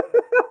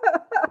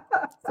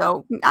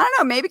 So I don't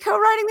know, maybe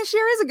co-writing this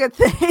year is a good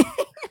thing.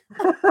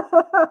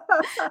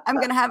 I'm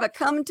going to have a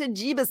come to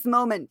Jeebus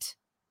moment.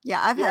 Yeah,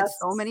 I've had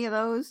so many of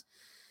those.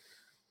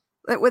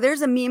 Where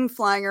there's a meme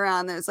flying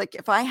around that's like,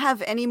 if I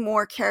have any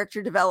more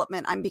character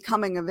development, I'm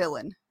becoming a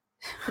villain.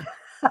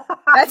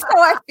 That's how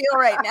I feel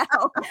right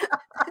now.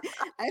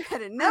 I've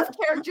had enough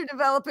character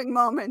developing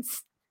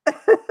moments. I'm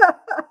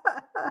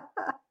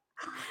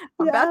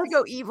about to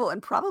go evil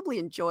and probably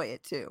enjoy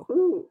it too.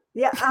 Ooh,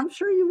 yeah, I'm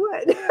sure you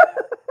would.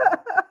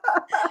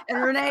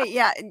 And Renee,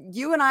 yeah,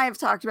 you and I have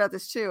talked about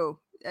this too.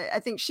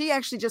 I think she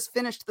actually just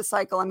finished the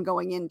cycle I'm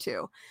going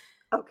into.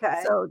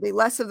 Okay. So the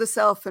less of the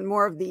self and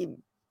more of the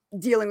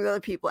dealing with other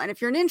people. And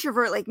if you're an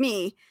introvert like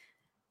me,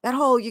 that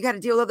whole you got to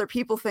deal with other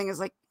people thing is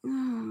like,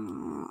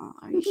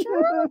 are you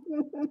sure?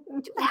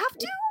 Do I have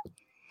to?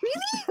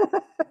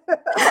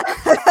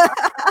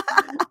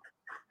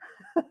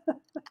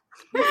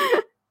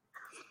 Really?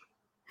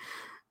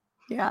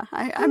 Yeah,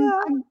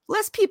 I'm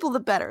less people the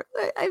better.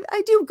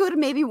 I do go to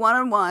maybe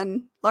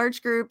one-on-one,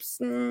 large groups,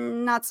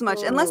 not so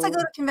much, unless I go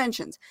to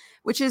conventions,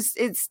 which is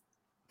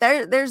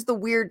there's the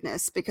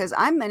weirdness, because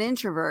I'm an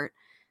introvert,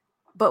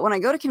 but when I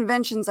go to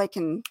conventions, I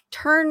can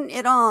turn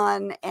it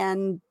on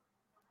and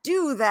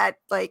do that,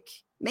 like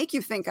make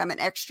you think I'm an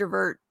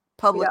extrovert,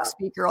 public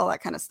speaker, all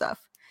that kind of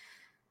stuff.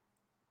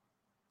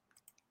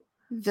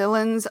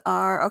 Villains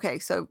are okay.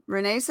 So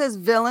Renee says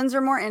villains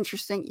are more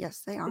interesting.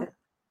 Yes, they are.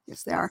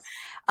 Yes, they are.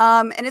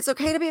 And it's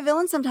okay to be a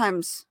villain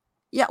sometimes.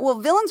 Yeah,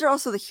 well, villains are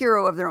also the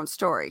hero of their own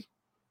story.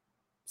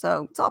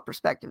 So it's all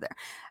perspective there.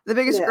 The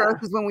biggest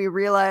growth is when we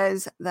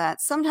realize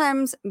that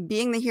sometimes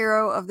being the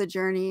hero of the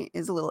journey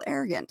is a little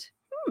arrogant.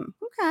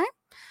 Okay.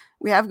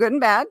 We have good and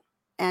bad,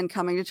 and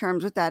coming to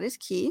terms with that is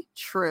key.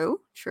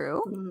 True.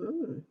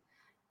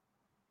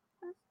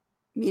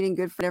 Meeting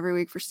good friend every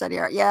week for study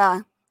art.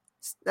 Yeah,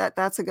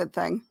 that's a good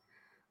thing.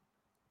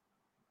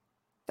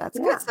 That's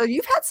good. So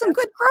you've had some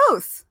good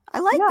growth. I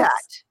like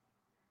that.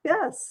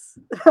 Yes.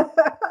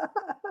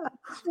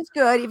 It's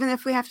good, even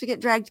if we have to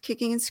get dragged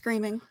kicking and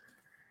screaming.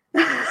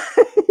 Yes.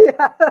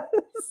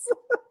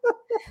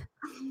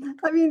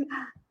 I mean,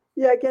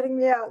 yeah, getting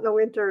me out in the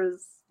winter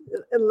is,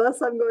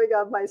 unless I'm going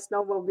on my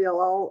snowmobile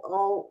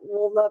all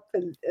rolled up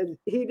and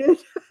heated.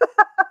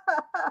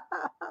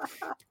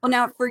 Well,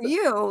 now for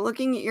you,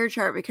 looking at your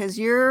chart, because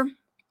I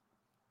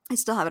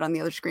still have it on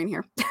the other screen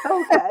here.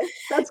 Okay,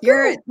 that's good.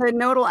 You're the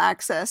nodal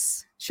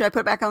axis. Should I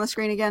put it back on the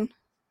screen again?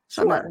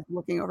 Sure. I'm not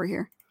looking over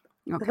here.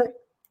 Okay.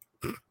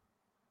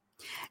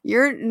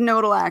 Your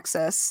nodal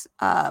axis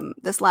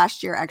this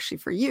last year, actually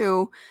for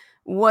you,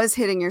 was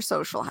hitting your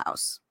social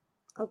house.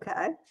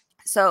 Okay.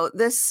 So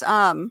this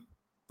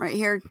right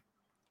here,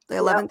 the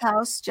 11th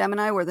house,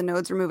 Gemini, where the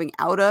nodes are moving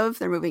out of.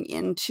 They're moving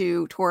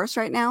into Taurus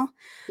right now.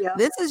 Yeah.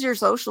 This is your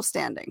social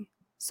standing.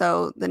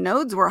 So the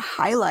nodes were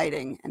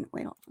highlighting, and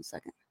wait, hold on a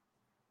second.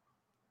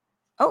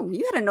 Oh,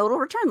 you had a nodal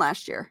return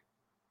last year.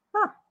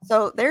 Huh.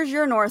 So there's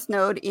your North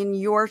node in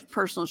your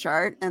personal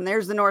chart, and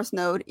there's the North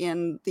node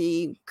in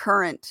the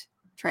current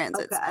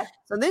transits. Okay.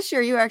 So this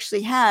year you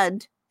actually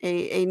had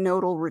a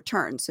nodal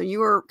return. So you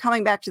were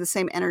coming back to the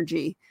same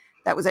energy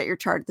that was at your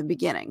chart at the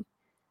beginning.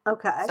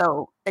 Okay.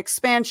 So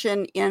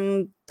expansion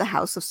in the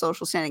house of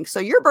social standing. So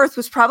your birth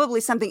was probably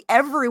something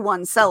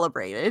everyone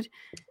celebrated,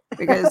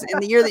 because in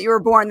the year that you were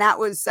born, that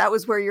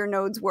was where your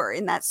nodes were,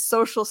 in that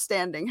social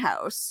standing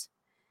house.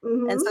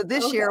 And so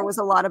this year was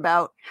a lot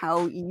about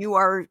how you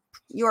are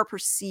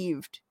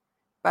perceived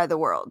by the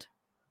world.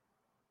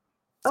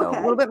 So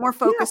a little bit more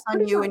focused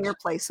on you and your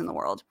place in the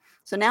world.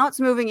 So now it's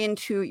moving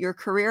into your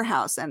career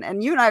house.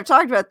 And you and I have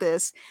talked about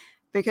this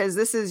because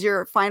this is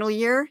your final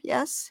year.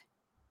 Yes.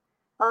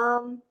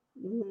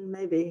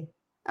 Maybe.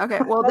 Okay.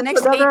 Well,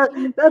 that's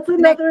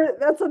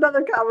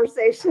another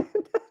conversation.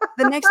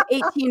 The next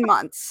 18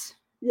 months.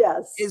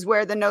 Yes. Is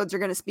where the nodes are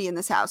going to be in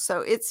this house.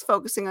 So it's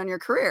focusing on your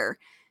career.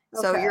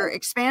 So you're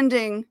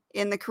expanding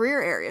in the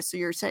career area. So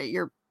you're saying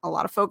a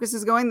lot of focus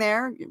is going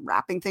there. You're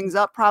wrapping things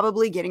up,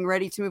 probably getting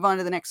ready to move on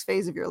to the next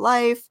phase of your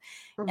life.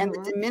 And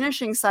the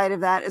diminishing side of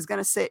that is going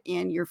to sit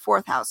in your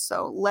 4th house.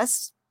 So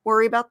less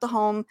worry about the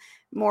home,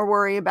 more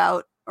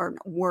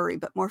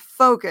more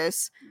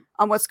focus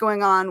on what's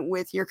going on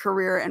with your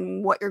career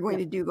and what you're going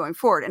to do going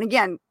forward. And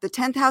again, the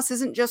 10th house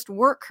isn't just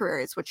work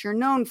career. It's what you're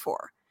known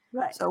for.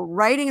 Right. So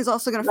writing is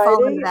also going to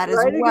fall into that as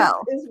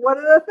well. Is one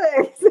of the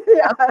things.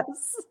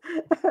 Yes.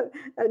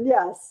 And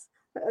yes.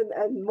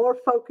 And more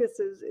focus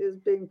is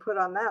being put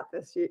on that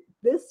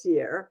this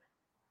year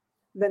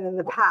than in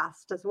the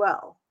past as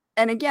well.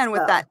 And again,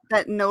 with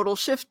that nodal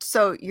shift,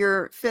 so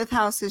your 5th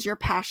house is your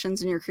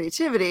passions and your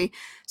creativity.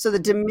 So the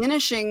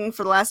diminishing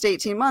for the last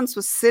 18 months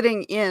was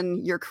sitting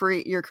in your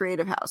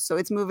creative house. So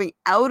it's moving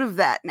out of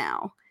that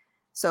now.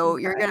 So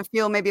you're going to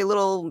feel maybe a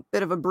little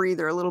bit of a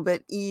breather, a little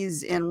bit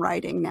ease in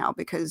writing now,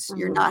 because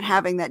you're not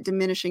having that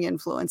diminishing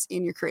influence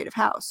in your creative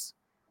house.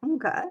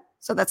 Okay.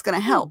 So that's going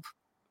to help.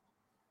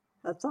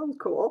 That sounds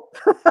cool.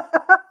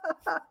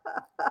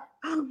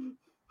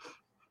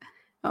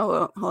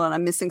 Oh, hold on.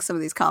 I'm missing some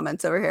of these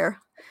comments over here.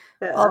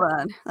 Yeah. Hold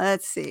on.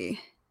 Let's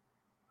see.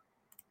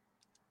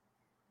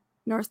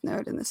 North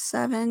node in the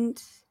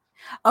 7th.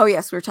 Oh,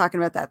 yes. We were talking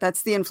about that.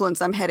 That's the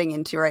influence I'm heading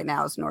into right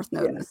now, is North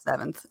node in the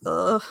 7th.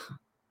 Ugh.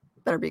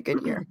 Better be a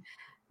good year.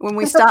 When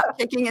we stop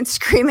kicking and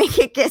screaming,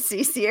 it gets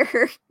easier.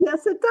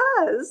 Yes, it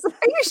does.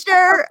 Are you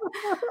sure?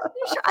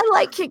 I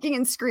like kicking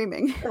and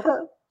screaming.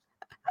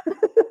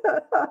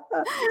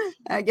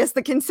 I guess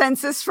the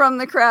consensus from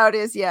the crowd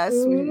is yes,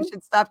 we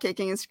should stop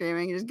kicking and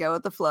screaming and just go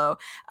with the flow.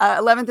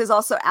 11th is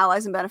also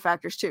allies and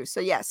benefactors too. So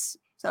yes,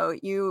 so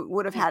you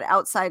would have had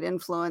outside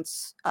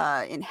influence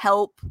in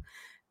help,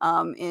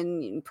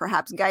 in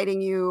perhaps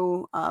guiding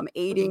you,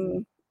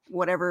 aiding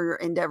whatever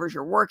endeavors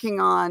you're working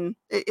on.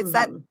 It's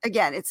that,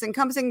 again, it's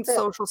encompassing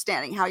social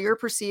standing, how you're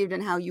perceived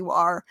and how you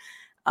are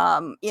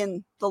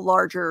in the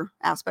larger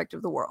aspect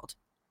of the world.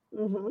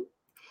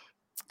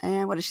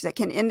 And what does she say?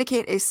 Can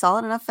indicate a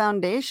solid enough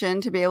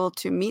foundation to be able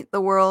to meet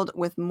the world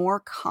with more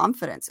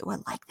confidence. Oh, I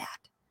like that.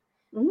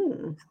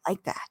 I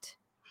like that.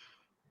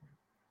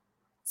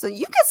 So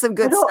you get some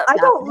good stuff. I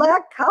don't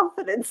lack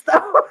confidence,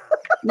 though.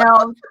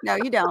 No,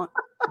 you don't.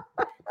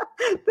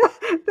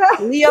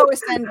 Leo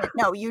ascendant.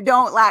 No, you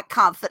don't lack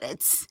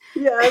confidence.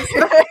 Yes.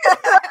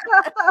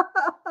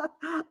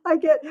 I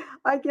get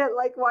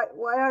like, why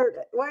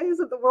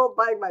isn't the world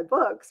buying my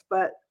books?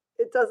 But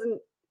it doesn't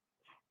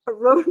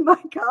erode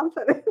my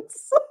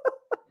confidence.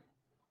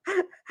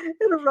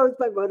 It erodes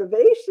my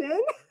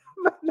motivation,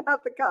 but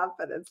not the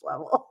confidence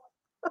level.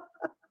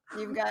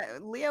 You've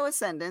got Leo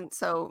ascendant.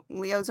 So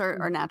Leos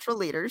are natural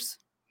leaders.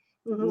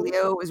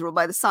 Leo is ruled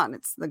by the sun.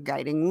 It's the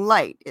guiding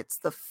light. It's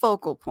the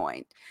focal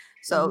point.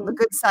 So the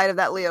good side of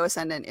that Leo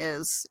ascendant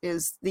is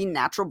the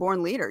natural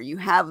born leader. You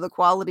have the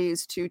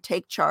qualities to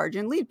take charge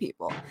and lead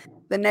people.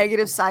 The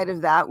negative side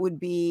of that would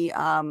be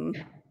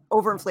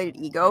overinflated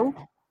ego.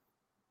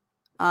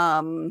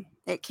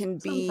 It can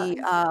be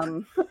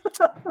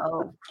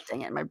oh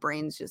dang it, my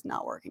brain's just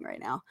not working right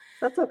now.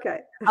 That's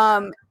okay.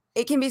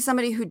 It can be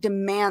somebody who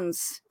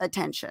demands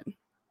attention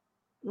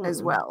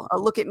as well.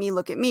 Look at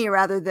me,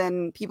 rather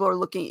than people are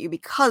looking at you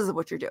because of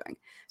what you're doing.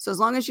 So as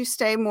long as you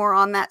stay more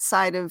on that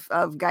side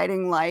of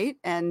guiding light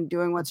and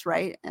doing what's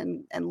right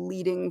and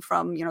leading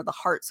from, the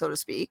heart, so to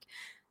speak,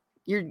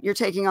 you're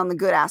taking on the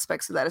good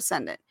aspects of that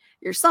ascendant.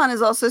 Your sun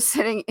is also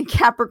sitting in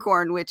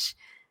Capricorn, which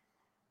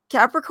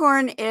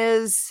Capricorn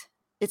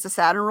it's a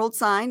Saturn ruled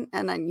sign.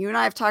 And then you and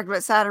I have talked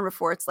about Saturn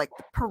before. It's like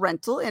the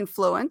parental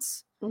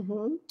influence.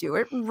 Do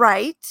it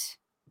right.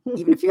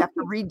 Even if you have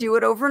to redo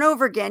it over and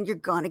over again, you're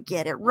going to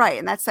get it right.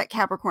 And that's that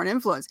Capricorn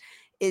influence,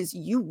 is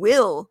you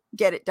will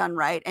get it done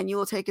right. And you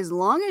will take as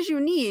long as you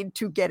need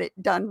to get it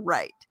done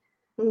right.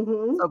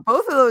 Mm-hmm. So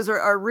both of those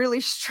are really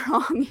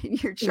strong in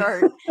your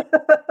chart,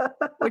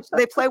 which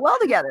they play well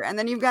together. And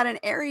then you've got an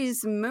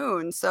Aries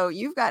moon. So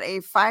you've got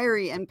a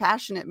fiery and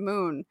passionate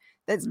moon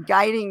that's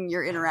guiding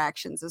your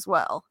interactions as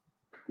well.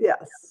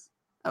 Yes.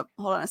 Oh,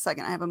 hold on a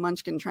second. I have a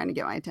munchkin trying to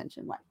get my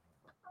attention. What?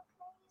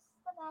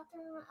 The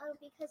bathroom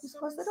because just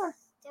close the door.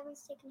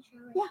 Devin's taking a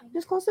shower. Yeah,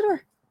 just close the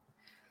door.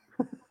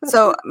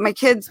 So my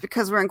kids,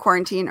 because we're in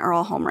quarantine, are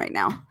all home right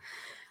now.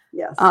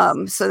 Yes.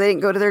 So they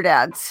didn't go to their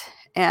dad's.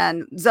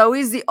 And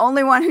Zoe's the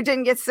only one who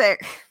didn't get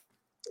sick.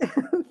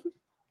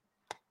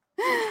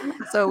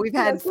 So we've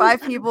had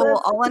 5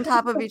 people all on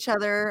top of each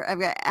other. I've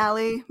got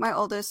Allie, my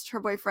oldest, her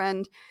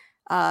boyfriend,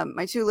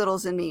 my 2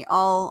 littles and me,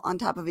 all on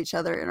top of each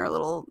other in our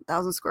little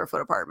 1,000 square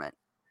foot apartment.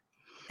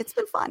 It's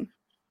been fun.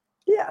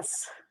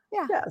 Yes.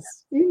 Yeah.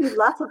 Yes. You need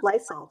lots of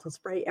Lysol to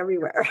spray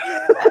everywhere.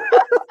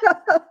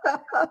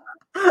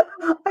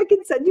 I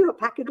can send you a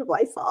package of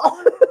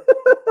Lysol.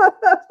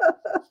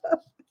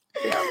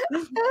 Yeah.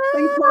 And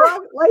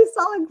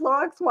Lysol and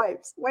Clorox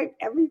wipes. Wipe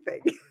everything.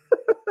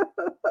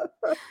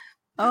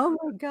 Oh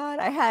my God.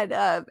 I had,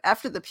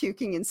 after the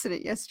puking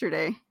incident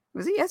yesterday,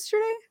 was it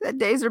yesterday? The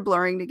days are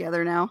blurring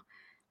together now.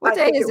 What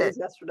day is it? It was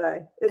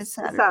yesterday. It's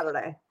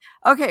Saturday.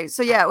 Okay.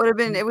 So yeah,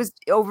 it was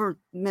over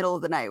middle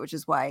of the night, which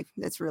is why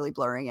it's really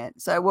blurring it.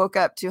 So I woke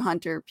up to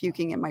Hunter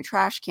puking in my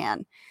trash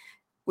can,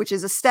 which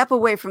is a step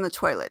away from the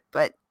toilet,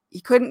 but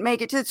he couldn't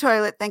make it to the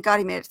toilet. Thank God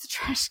he made it to the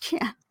trash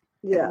can.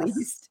 Yes. At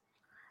least.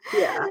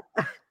 Yeah.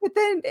 But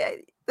then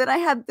I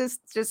had this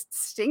just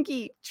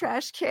stinky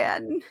trash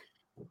can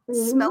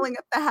smelling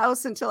up the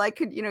house until I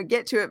could,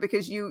 get to it,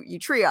 because you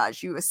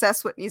triage, you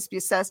assess what needs to be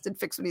assessed and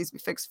fix what needs to be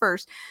fixed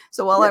first.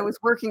 So while I was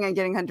working on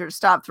getting Hunter to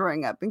stop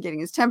throwing up and getting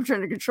his temperature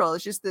under control,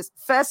 it's just this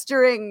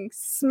festering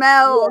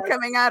smell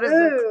coming out of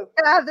the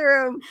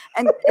bathroom,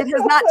 and it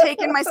has not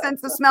taken my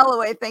sense of smell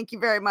away. Thank you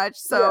very much.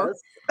 So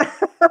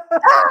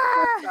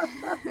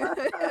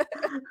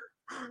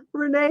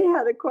Renee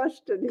had a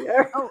question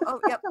here.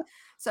 Oh, yep.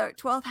 So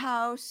 12th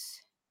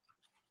house.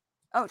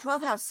 Oh,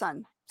 12th house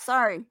sun.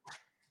 Sorry.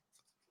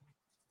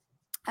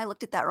 I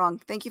looked at that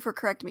wrong. Thank you for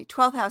correcting me.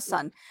 12th house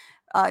sun.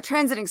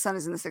 Transiting sun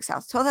is in the 6th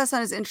house. 12th house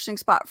sun is an interesting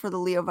spot for the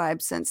Leo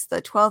vibe, since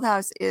the 12th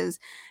house is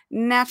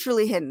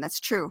naturally hidden. That's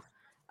true.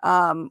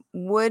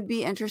 Would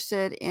be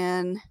interested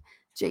in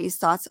Jay's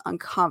thoughts on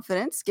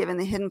confidence given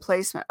the hidden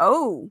placement.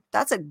 Oh,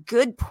 that's a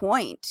good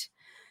point.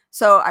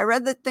 So I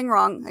read the thing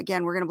wrong.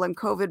 Again, we're going to blame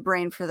COVID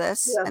brain for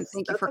this. Yes, and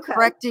thank you for okay.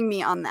 correcting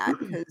me on that,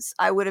 because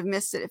I would have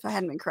missed it if I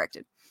hadn't been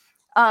corrected.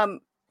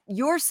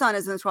 Your sun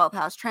is in the 12th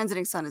house.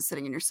 Transiting sun is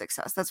sitting in your 6th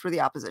house. That's where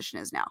the opposition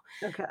is now.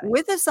 Okay.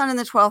 With the sun in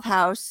the 12th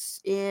house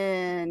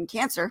in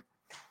Cancer,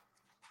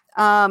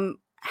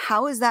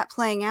 how is that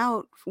playing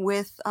out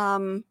with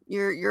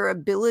your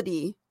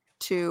ability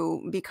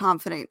to be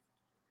confident?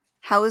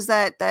 How is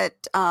that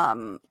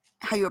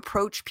how you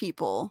approach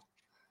people?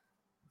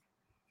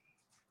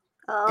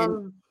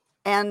 And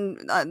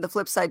the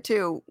flip side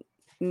too,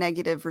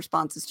 negative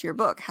responses to your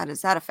book. How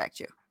does that affect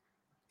you?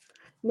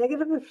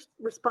 Negative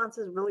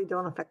responses really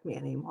don't affect me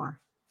anymore.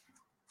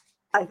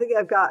 I think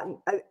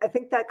I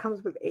think that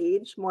comes with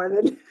age more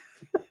than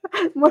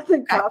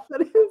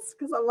confidence,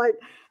 because I'm like,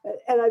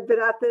 and I've been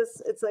at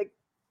this, it's like,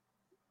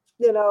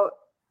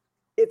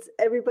 it's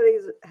everybody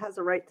has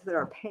a right to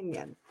their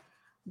opinion,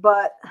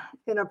 but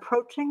in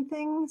approaching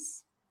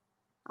things,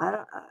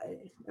 I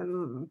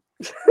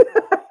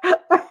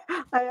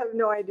have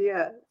no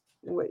idea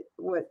what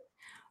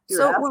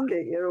you're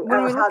asking,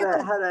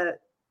 how to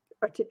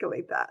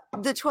articulate that.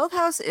 The 12th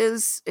house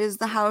is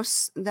the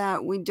house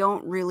that we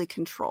don't really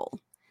control.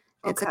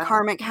 It's a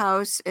karmic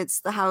house.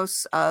 It's the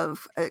house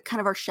of kind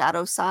of our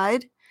shadow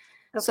side.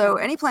 Okay. So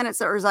any planets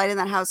that reside in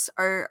that house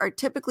are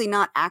typically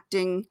not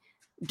acting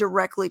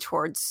directly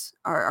towards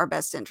our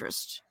best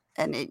interest.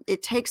 And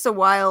it takes a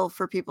while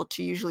for people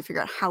to usually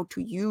figure out how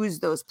to use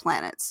those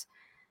planets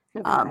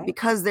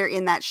because they're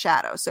in that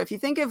shadow. So if you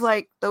think of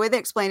like the way they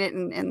explain it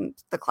in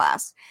the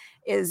class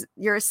is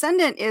your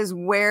ascendant is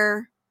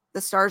where the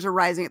stars are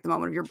rising at the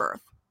moment of your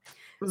birth.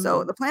 Mm-hmm.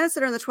 So the planets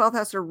that are in the 12th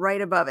house are right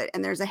above it.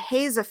 And there's a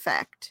haze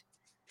effect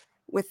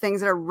with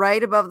things that are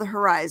right above the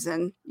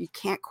horizon. You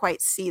can't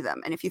quite see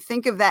them. And if you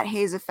think of that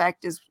haze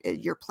effect as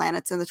your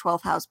planets in the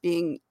 12th house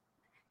being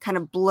kind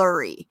of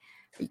blurry,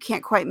 you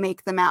can't quite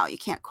make them out. You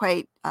can't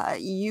quite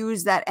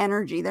use that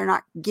energy. They're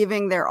not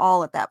giving their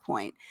all at that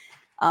point.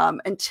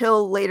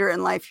 Until later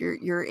in life,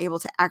 you're able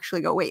to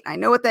actually go, wait, I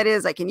know what that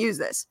is. I can use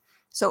this.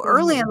 So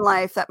early in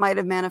life, that might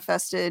have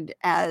manifested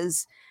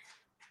as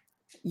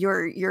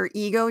your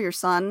ego, your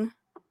sun,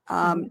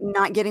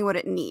 not getting what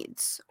it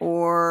needs,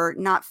 or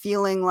not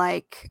feeling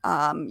like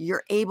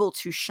you're able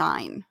to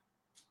shine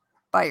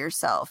by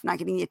yourself, not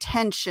getting the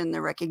attention,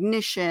 the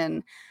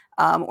recognition,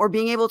 or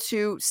being able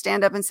to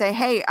stand up and say,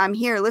 hey, I'm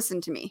here, listen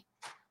to me.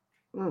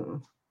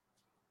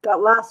 That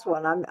last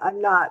one,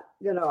 I'm not,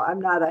 I'm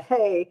not a,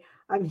 hey,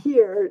 I'm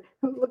here,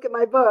 look at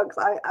my books.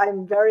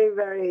 I'm very,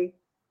 very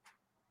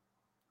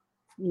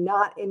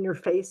not in your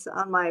face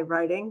on my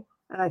writing.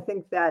 And I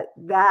think that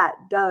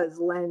does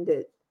lend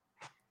it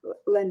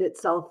lend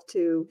itself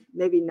to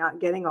maybe not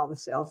getting all the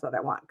sales that I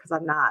want because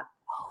I'm not.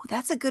 Oh,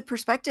 that's a good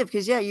perspective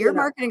because your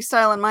marketing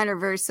style and mine are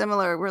very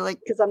similar. We're like,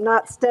 because I'm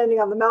not standing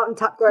on the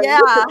mountaintop going, Yeah.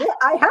 look at what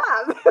I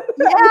have.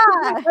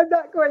 Yeah. I'm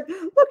not going,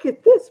 look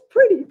at this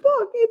pretty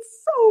book.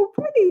 It's so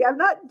pretty. I'm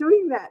not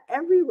doing that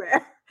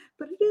everywhere,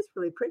 but it is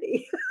really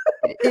pretty.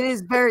 it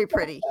is very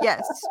pretty.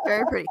 Yes,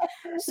 very pretty.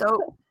 So,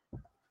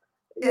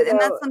 You and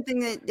that's know, something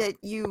that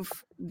you've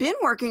been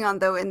working on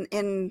though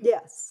in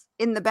yes.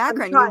 the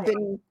background.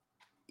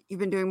 You've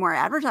been doing more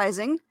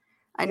advertising.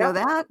 I know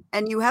that.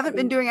 And you haven't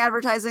been doing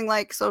advertising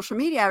like social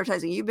media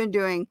advertising. You've been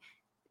doing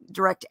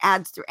direct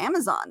ads through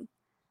Amazon.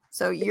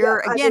 So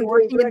you're again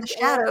working in the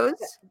shadows.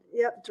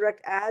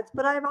 Direct ads.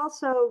 But I've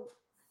also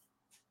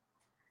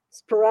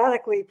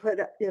sporadically put,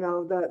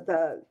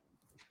 the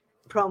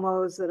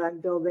promos that I'm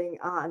building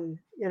on,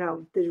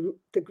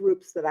 the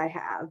groups that I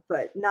have,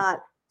 but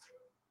not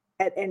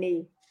at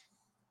any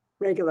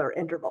regular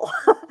interval.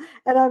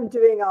 And I'm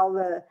doing all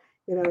the,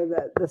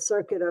 the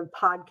circuit of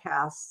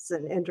podcasts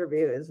and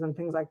interviews and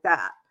things like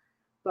that.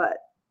 But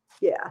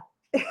yeah.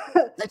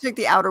 I took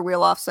the outer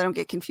wheel off so I don't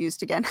get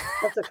confused again.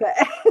 That's okay.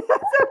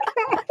 That's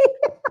okay.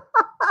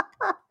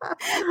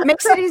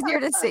 Makes it easier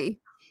to see.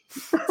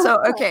 So,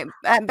 okay,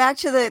 back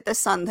to the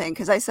sun thing,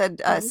 because I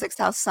said sixth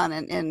house sun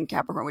in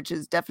Capricorn, which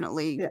is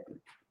definitely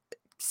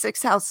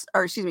sixth house,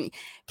 or excuse me,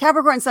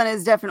 Capricorn sun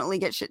is definitely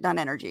get shit done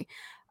energy.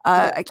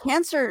 A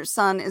Cancer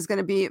sun is going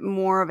to be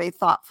more of a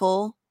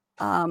thoughtful,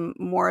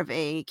 more of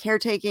a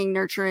caretaking,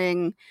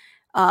 nurturing,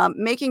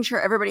 making sure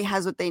everybody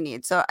has what they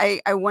need. So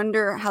I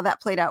wonder how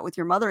that played out with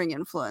your mothering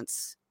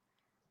influence.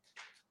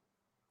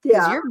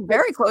 Because you're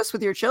very close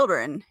with your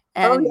children,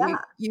 and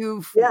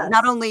you've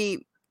not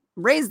only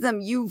raised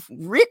them, you've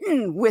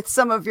written with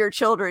some of your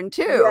children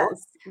too.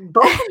 Yes,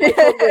 both of my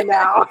children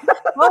now.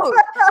 Both.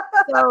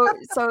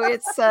 So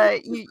it's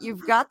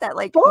you've got that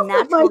like both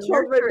natural of my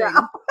children nurturing.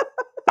 now.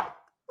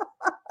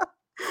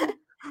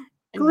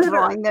 And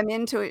drawing them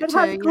into it, it to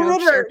has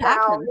glitter share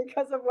now passion.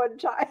 because of one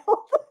child.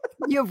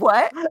 You have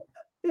what?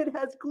 It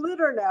has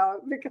glitter now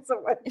because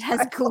of one. It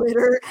has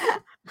glitter.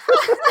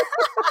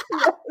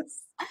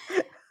 Yes.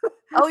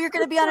 Oh, you're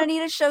going to be on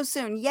Anita's show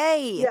soon!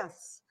 Yay!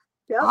 Yes.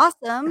 Yep.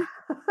 Awesome.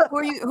 Who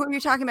are you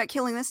talking about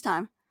killing this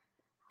time?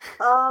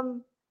 I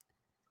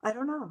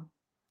don't know.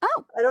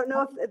 Oh, I don't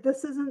know if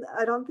this isn't.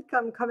 I don't think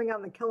I'm coming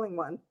on the killing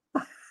one.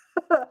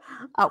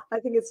 Oh, I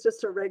think it's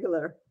just a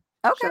regular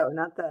okay. show,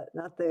 not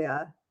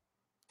the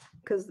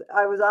because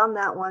I was on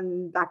that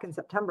one back in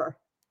September.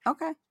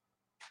 Okay.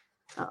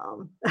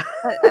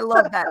 I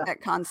love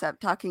that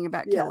concept, talking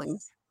about killing.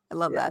 Yes. I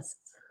love that.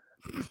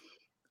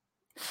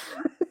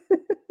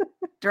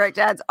 Direct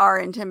ads are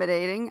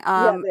intimidating. They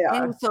are.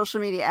 And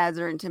social media ads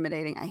are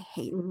intimidating. I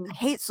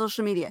hate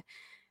social media.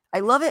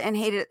 I love it and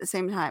hate it at the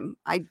same time.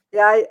 I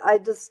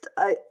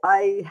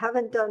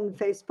haven't done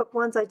Facebook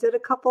ones. I did a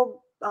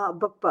couple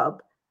BookBub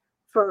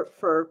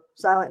for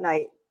Silent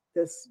Night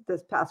this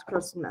past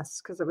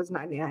Christmas because it was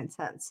 99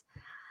 cents.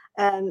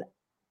 And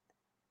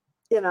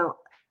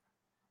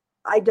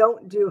I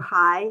don't do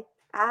high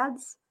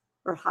ads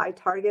or high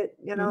target,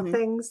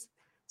 things.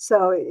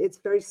 So it's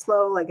very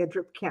slow, like a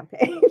drip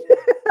campaign.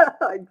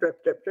 Like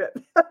drip, drip, drip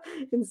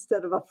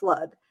instead of a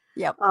flood.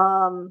 Yep.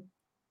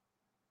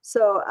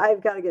 So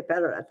I've got to get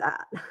better at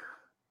that.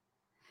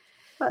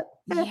 But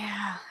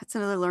yeah, it's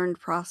another learned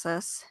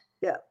process.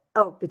 Yeah.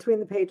 Oh, Between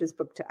the Pages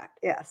book chat.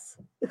 Yes.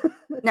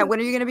 Now, when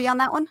are you going to be on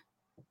that one?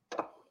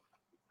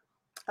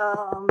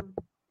 I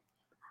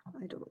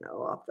don't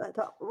know off the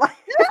top of my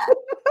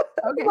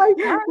Okay.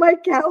 my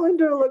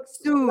calendar looks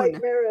soon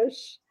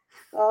nightmarish.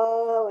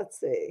 Let's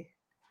see.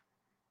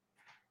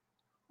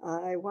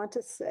 I want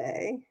to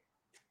say,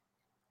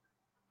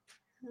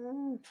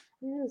 where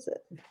is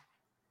it?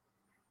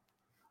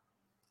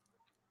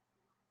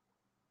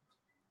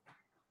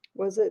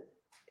 Was it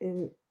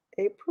in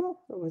April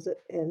or was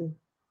it in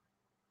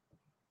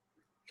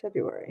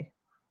February?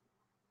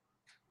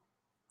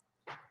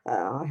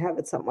 I have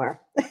it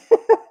somewhere.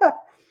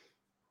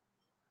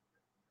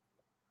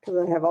 Because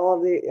I have all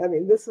of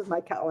this is my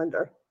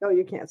calendar. No,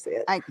 you can't see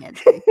it. I can't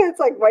see. It's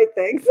like white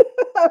things.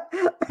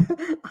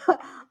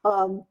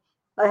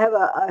 I have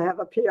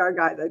a PR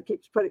guy that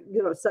keeps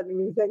sending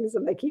me things,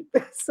 and I keep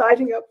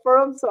signing up for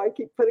them. So I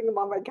keep putting them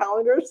on my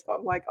calendar. So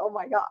I'm like, oh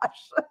my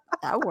gosh.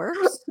 That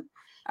works.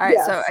 All right.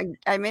 Yes. So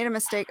I made a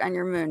mistake on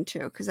your moon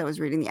too, because I was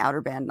reading the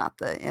outer band, not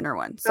the inner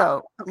one.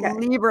 So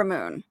Libra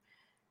moon,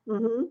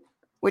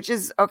 which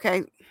is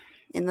okay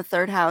in the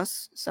third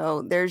house.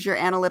 So there's your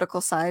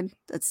analytical side.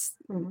 That's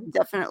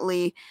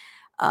definitely,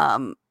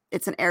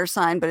 it's an air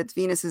sign, but it's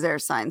Venus's air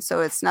sign.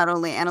 So it's not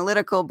only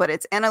analytical, but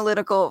it's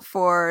analytical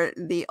for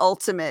the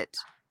ultimate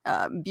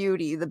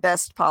beauty, the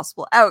best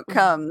possible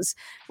outcomes,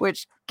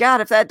 which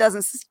God, if that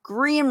doesn't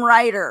scream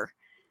writer.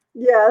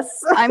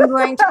 Yes. I'm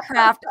going to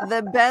craft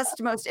the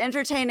best, most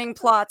entertaining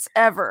plots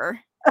ever.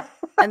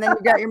 And then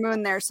you got your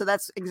moon there. So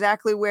that's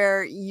exactly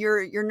where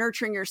you're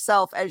nurturing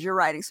yourself as you're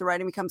writing. So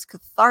writing becomes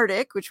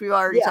cathartic, which we've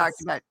already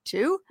talked about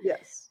too.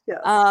 Yes. Yes.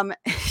 Um,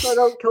 So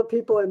don't kill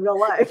people in real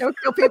life. don't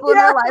kill people in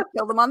Yeah. real life,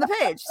 kill them on the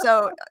page.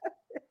 So,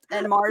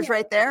 and Mars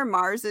right there,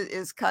 Mars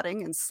is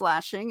cutting and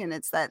slashing, and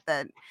it's that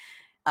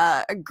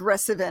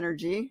aggressive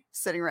energy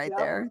sitting right Yep.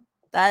 there.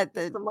 That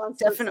It's the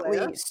monster definitely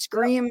slayer. Yep.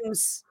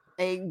 screams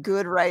a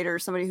good writer,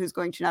 somebody who's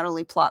going to not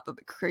only plot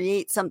but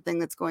create something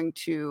that's going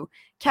to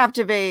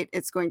captivate,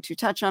 it's going to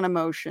touch on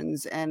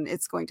emotions, and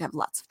it's going to have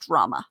lots of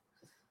drama.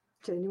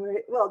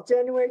 January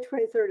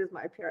 23rd is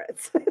my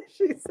appearance,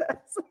 she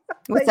says.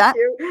 What's that?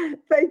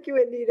 Thank you,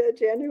 Anita.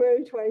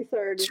 January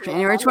 23rd. It's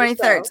January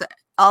 23rd. So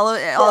all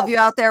of you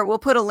out there, we'll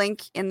put a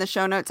link in the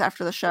show notes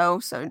after the show.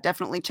 So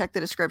definitely check the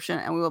description,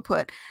 and we will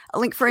put a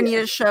link for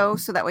Anita's show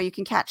so that way you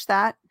can catch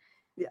that.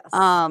 Yes.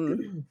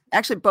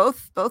 Actually,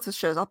 both the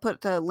shows. I'll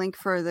put the link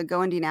for the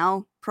Go Indie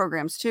Now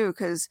programs too,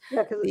 because the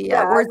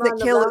Words That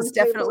Kill is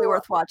definitely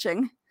worth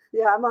watching.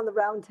 Yeah, I'm on the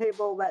round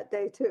table that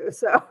day too.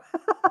 So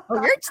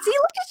look at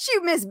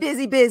you, Miss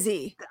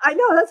Busy. I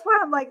know, that's why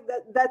I'm like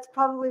that's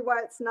probably why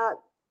it's not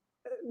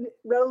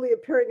readily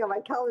appearing on my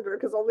calendar,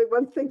 because only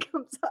one thing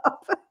comes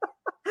up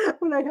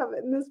when I have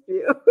it in this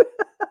view.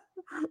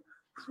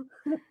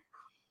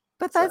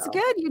 But that's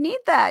good. You need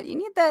that,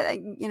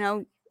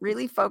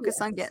 really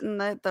focus on getting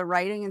the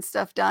writing and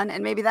stuff done.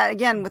 And maybe that,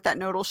 again, with that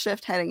nodal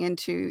shift heading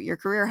into your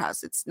career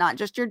house, it's not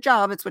just your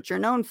job, it's what you're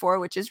known for,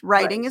 which is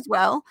writing as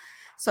well.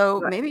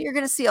 So maybe you're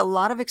going to see a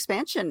lot of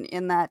expansion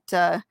in that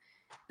the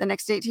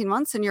next 18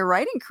 months in your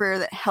writing career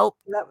that help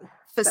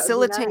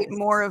facilitate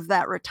more of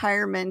that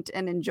retirement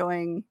and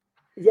enjoying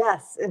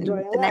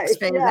the next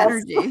phase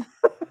energy.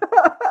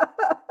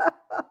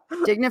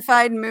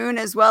 Dignified moon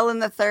as well in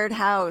the third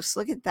house.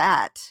 Look at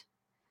that.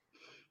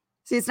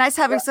 See, it's nice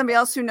having somebody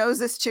else who knows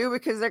this too,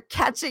 because they're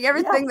catching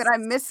everything that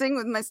I'm missing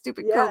with my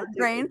stupid COVID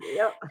brain.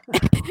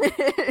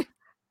 Yep.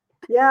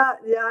 Yeah,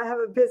 I have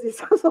a busy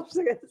social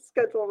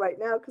schedule right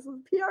now because of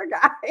the PR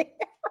guy.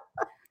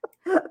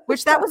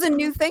 Which that was a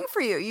new thing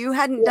for you. You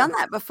hadn't done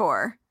that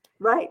before.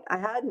 Right, I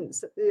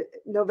hadn't.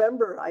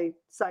 November, I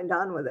signed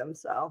on with him,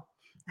 so.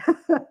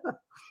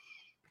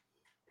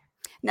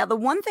 Now, the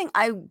one thing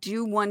I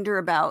do wonder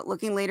about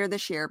looking later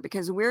this year,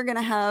 because we're going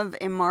to have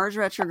a Mars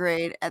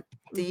retrograde at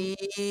the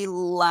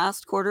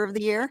last quarter of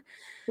the year.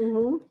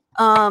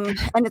 And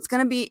it's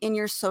going to be in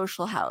your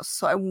social house.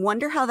 So I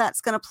wonder how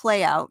that's going to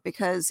play out,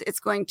 because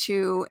it's going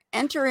to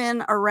enter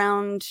in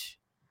around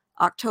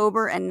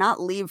October and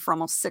not leave for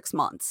almost 6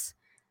 months.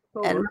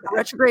 And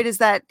retrograde is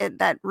that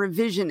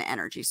revision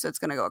energy. So it's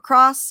going to go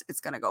across,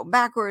 it's going to go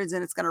backwards,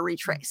 and it's going to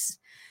retrace.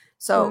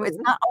 So it's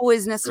not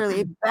always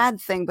necessarily a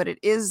bad thing, but it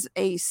is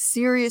a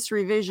serious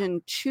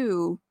revision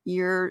to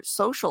your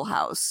social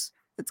house.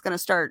 It's going to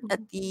start at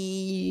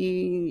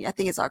I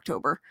think it's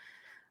October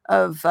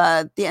of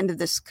the end of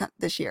this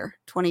year,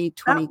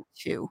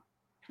 2022.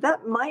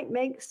 That might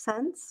make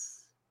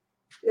sense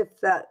if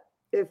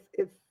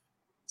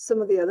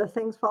some of the other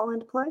things fall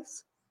into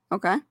place.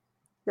 Okay.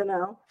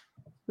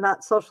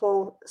 Not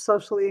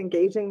socially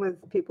engaging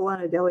with people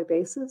on a daily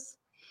basis.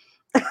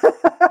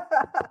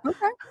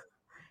 Okay.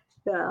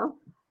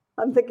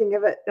 I'm thinking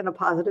of it in a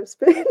positive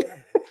spin.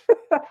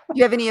 Do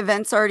you have any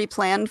events already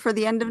planned for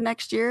the end of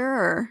next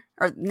year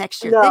or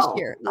next year? No, this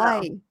year?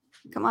 No.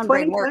 Come on,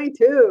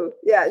 2022.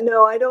 Yeah,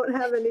 no, I don't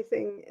have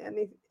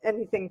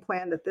anything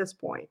planned at this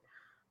point.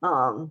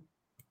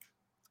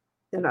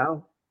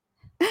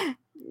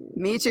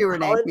 Me too,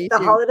 Renee. Me the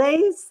too.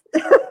 Holidays.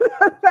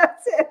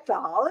 That's it. The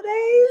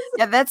holidays.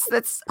 Yeah,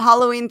 that's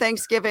Halloween,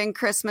 Thanksgiving,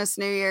 Christmas,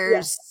 New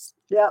Year's.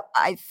 Yeah.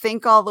 I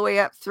think all the way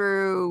up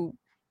through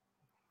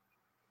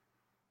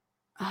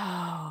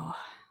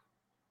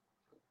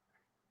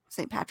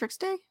St. Patrick's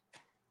Day.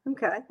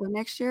 Okay.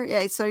 Next year.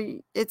 Yeah, so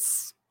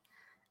it's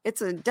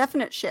a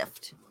definite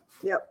shift.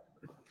 Yep.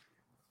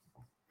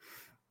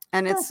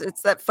 And it's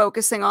that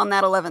focusing on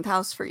that 11th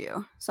house for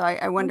you. So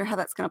I wonder how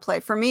that's going to play.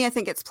 For me, I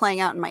think it's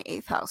playing out in my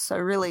 8th house. So I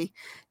really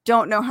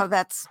don't know how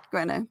that's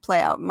going to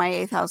play out. My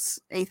 8th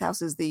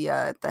house is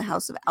the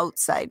house of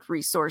outside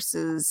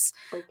resources,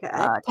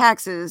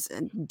 taxes,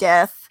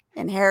 death,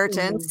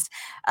 inheritance.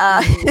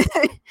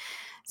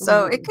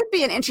 So it could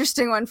be an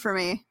interesting one for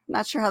me.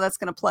 Not sure how that's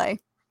going to play.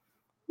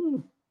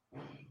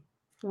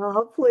 Well,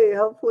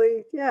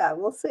 hopefully, yeah,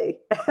 we'll see.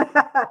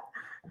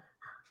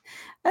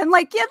 And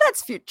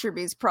that's Future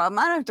Bee's problem.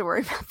 I don't have to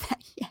worry about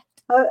that yet.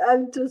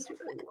 I'm just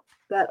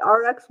that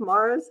RX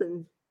Mars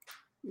and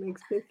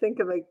makes me think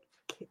of a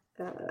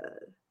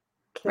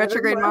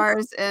retrograde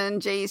Mars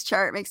and Jay's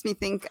chart makes me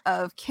think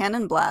of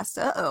Cannon Blast.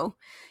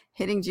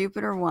 Hitting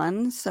Jupiter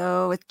 1.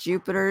 So with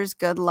Jupiter's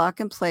good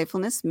luck and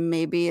playfulness,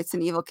 maybe it's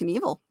an Evel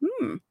Knievel.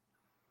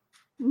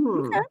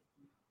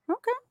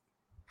 Okay.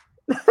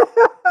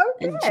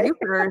 And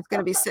Jupiter is going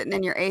to be sitting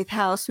in your 8th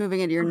house,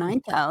 moving into your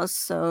 9th house.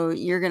 So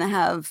you're going to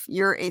have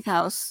your 8th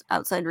house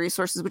outside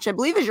resources, which I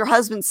believe is your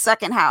husband's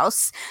 2nd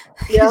house.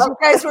 Because you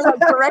guys were the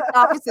direct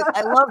opposites.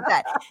 I love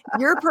that.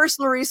 Your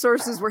personal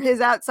resources were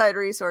his outside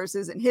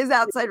resources, and his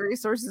outside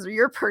resources are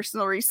your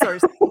personal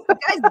resources. You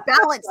guys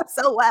balance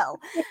so well.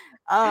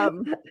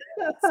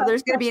 So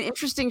there's going to be an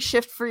interesting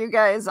shift for you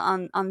guys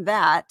on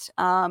that.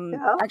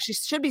 Yeah. Actually,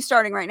 should be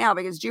starting right now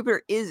because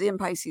Jupiter is in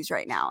Pisces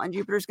right now, and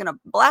Jupiter's going to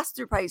blast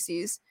through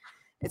Pisces.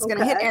 It's going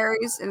to hit Okay.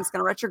 Aries, and it's going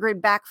to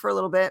retrograde back for a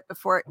little bit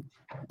before it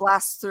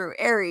blasts through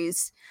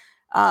Aries.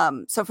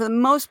 So for the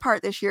most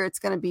part this year, it's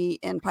going to be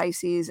in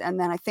Pisces, and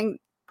then I think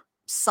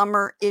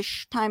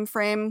summer-ish time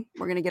frame,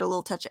 we're going to get a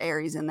little touch of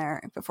Aries in there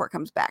before it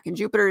comes back. And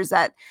Jupiter is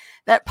that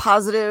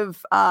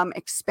positive,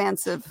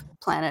 expansive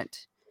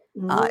planet.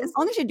 Mhm. As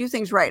long as you do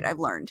things right, I've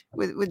learned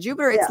with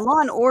Jupiter, it's Yeah. law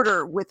and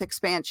order with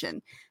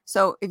expansion.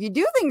 So if you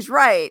do things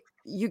right,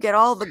 you get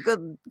all the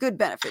good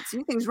benefits. You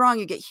do things wrong,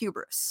 you get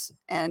hubris,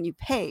 and you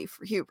pay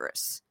for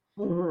hubris.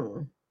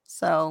 Mhm.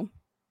 So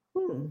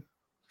Hmm.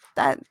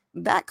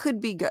 that could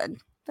be good.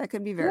 That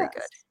could be very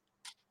good.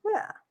 Yes.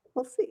 Yeah,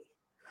 we'll see.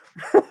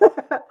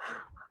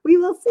 We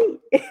will see.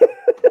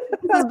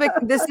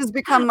 This has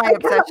become my I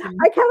kinda, obsession.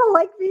 I kind of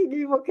like being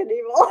evil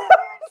Knievel.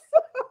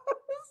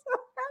 So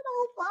that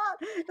whole thought.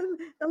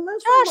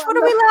 Unless Josh, what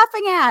are we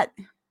laughing at?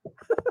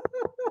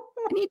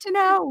 I need to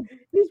know.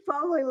 He's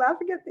probably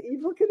laughing at the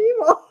evil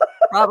Knievel.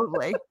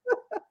 Probably.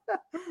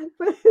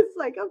 But it's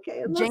like,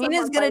 okay. unless Jane I'm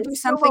is on going my to do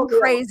something snowmobile.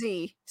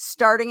 crazy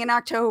starting in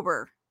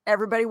October.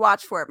 Everybody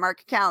watch for it. Mark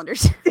your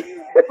calendars.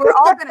 We're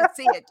all going to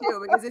see it too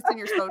because it's in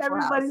your social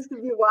Everybody's house.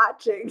 going to be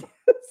watching.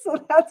 So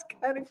that's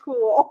kind of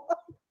cool.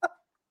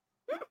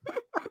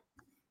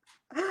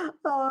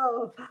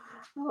 Oh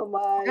my.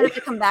 We're going to have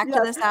to come back to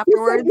Yes, this you said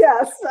afterwards.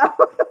 yes.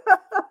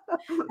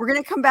 We're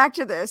going to come back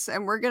to this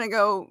and we're going to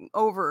go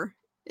over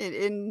it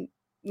in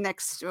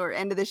next or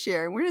end of this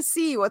year. And we're going to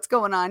see what's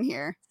going on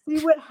here. See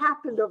what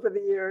happened over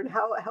the year and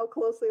how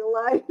closely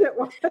aligned it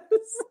was.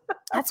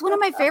 That's one of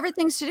my favorite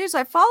things to do. So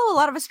I follow a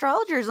lot of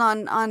astrologers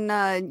on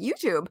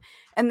YouTube,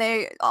 and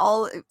they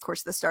all, of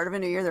course, the start of a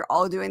new year, they're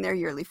all doing their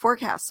yearly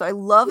forecast. So I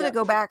love to Yep.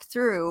 go back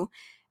through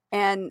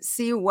and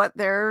see what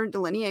their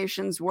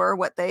delineations were,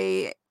 what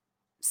they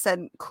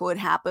said could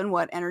happen,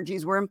 what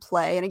energies were in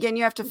play. And again,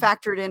 you have to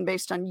factor it in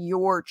based on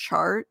your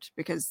chart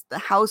because the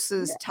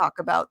houses Yeah. talk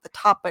about the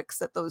topics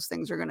that those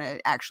things are going to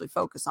actually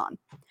focus on.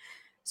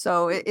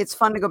 So it's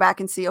fun to go back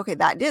and see, okay,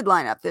 that did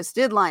line up, this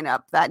did line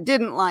up, that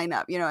didn't line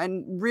up,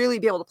 and really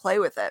be able to play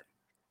with it.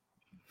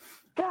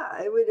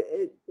 Yeah,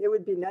 it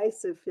would be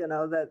nice if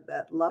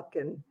that luck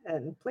and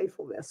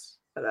playfulness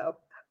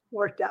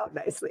worked out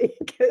nicely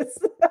because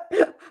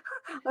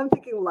I'm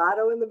thinking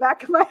lotto in the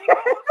back of my head.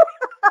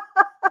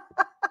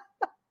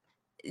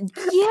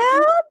 Yeah,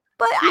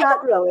 but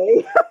Not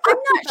really. I'm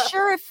not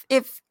sure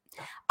if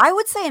I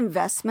would say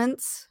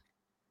investments.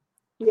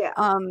 Yeah.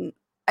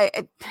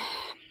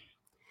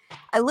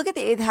 I look at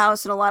the 8th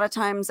house, and a lot of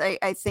times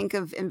I think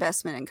of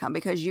investment income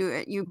because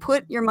you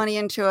put your money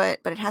into it,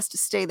 but it has to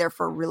stay there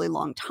for a really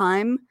long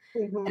time.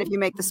 And if Mhm. you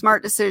make the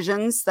smart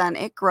decisions, then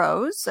it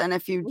grows. And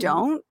if you Mhm.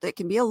 don't, it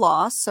can be a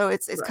loss. So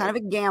it's kind of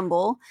Right. a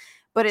gamble,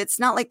 but it's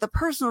not like the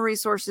personal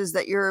resources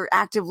that you're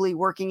actively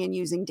working and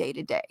using day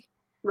to day.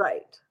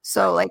 Right.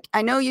 So Right. like,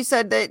 I know you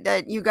said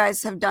that you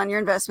guys have done your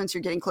investments,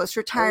 you're getting close to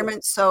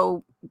retirement.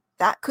 So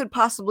that could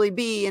possibly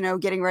be,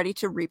 getting ready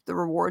to reap the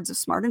rewards of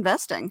smart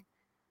investing.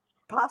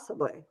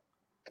 Possibly.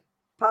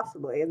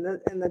 And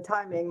the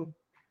timing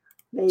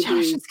maybe.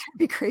 Josh is going to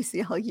be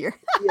crazy all year.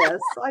 Yes,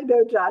 I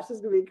know Josh is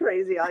going to be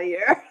crazy all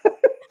year.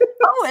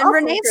 Oh, and Awful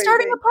Renee's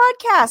starting crazy.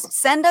 a podcast.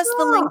 Send us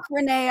the link, Oh,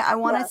 Renee. I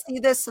want to yes. see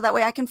this so that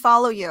way I can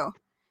follow you.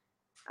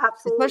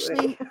 Absolutely.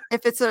 Especially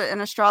if it's an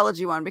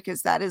astrology one,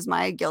 because that is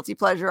my guilty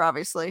pleasure,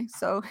 obviously.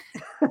 So,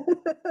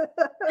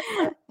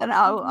 and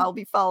I'll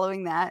be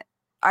following that.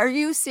 Are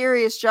you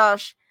serious,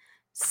 Josh?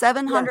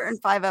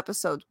 705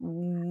 episodes.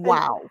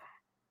 Wow.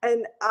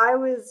 And I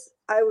was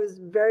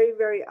very,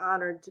 very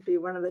honored to be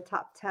one of the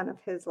top 10 of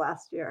his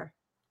last year.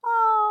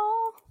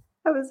 Oh,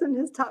 I was in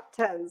his top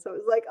 10. So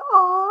it was like,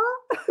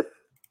 aw,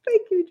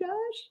 thank you,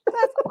 Josh.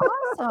 that's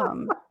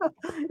awesome.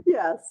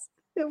 Yes,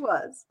 it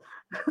was.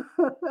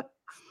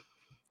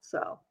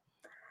 So,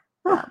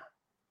 Yeah.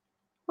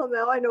 well,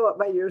 now I know what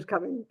my year's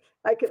coming.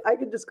 I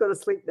could just go to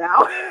sleep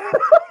now.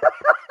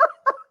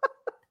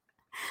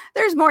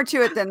 There's more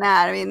to it than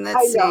that. I mean,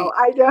 let's see.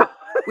 I know.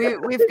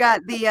 We've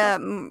got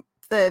the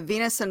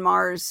Venus and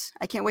Mars.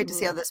 I can't wait to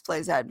see how this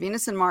plays out.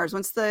 Venus and Mars.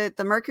 Once the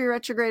Mercury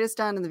retrograde is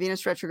done and the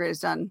Venus retrograde is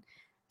done,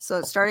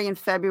 so starting in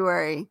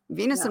February,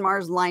 Venus and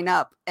Mars line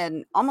up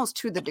and almost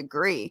to the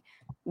degree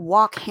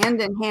walk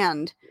hand in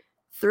hand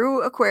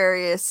through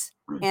Aquarius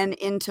and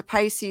into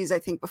Pisces, I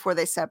think, before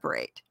they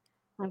separate.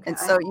 Okay. And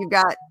so you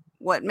got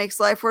what makes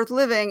life worth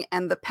living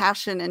and the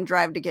passion and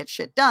drive to get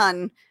shit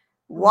done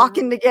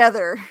walking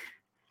together.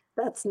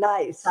 That's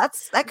nice.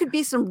 That could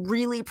be some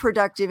really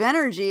productive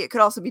energy. It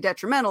could also be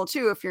detrimental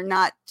too if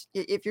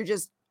you're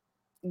just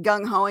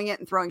gung-hoing it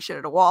and throwing shit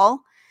at a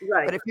wall.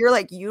 Right. But if you're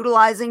like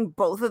utilizing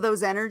both of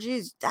those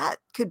energies, that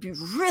could be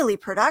really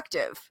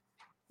productive.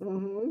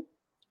 Mm-hmm.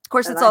 Of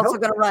course, And it's I also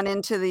hope going to so. run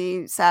into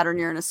the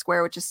Saturn-Uranus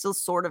square, which is still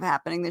sort of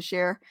happening this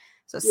year.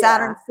 So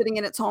Saturn's sitting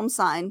in its home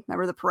sign.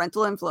 Remember the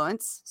parental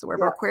influence. So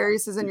wherever Yep.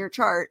 Aquarius is in your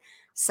chart,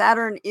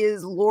 Saturn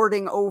is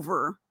lording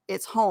over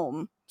its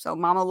home. So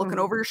mama looking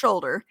over Mhm. your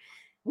shoulder,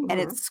 and Mhm.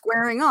 it's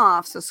squaring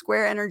off. So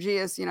square energy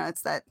is,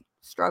 it's that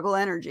struggle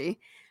energy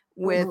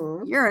with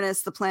Mhm.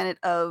 Uranus, the planet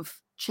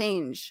of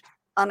change,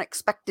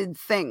 unexpected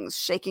things,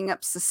 shaking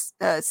up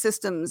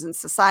systems and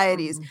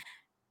societies, Mhm.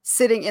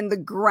 sitting in the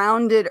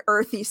grounded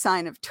earthy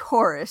sign of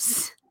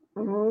Taurus.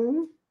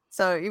 Mhm.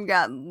 So you've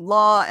got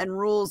law and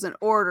rules and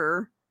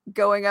order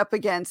going up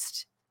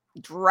against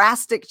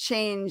drastic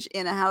change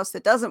in a house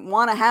that doesn't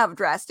want to have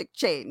drastic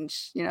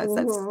change. It's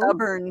that Mhm.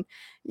 stubborn,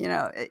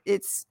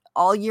 it's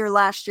all year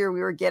last year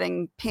we were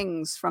getting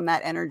pings from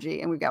that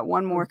energy, and we've got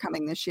one more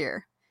coming this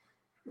year.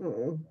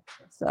 Mhm.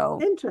 So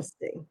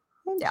Interesting.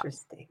 yeah,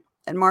 Interesting.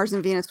 and Mars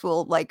and Venus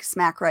will like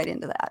smack right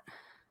into that.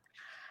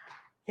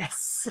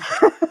 Yes.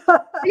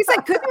 These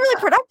like could be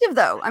really productive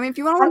though. I mean, if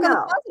you want to I look on the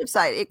know. positive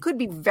side, it could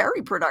be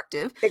very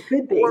productive, It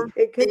could be. or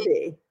It could it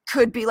be.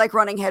 could be like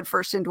running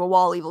headfirst into a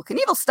wall, Evel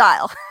Knievel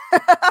style.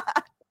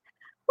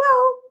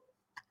 Well,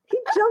 he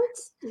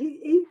jumped.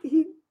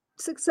 He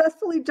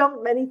successfully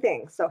jumped many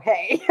things. So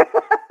hey,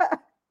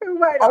 who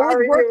might Always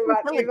argue works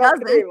about until it Evel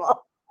doesn't. Knievel?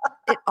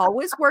 It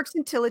always works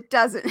until it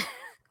doesn't.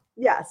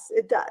 Yes,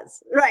 it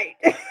does. Right.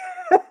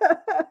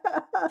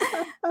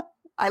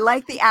 I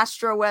like the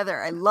astro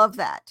weather. I love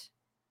that.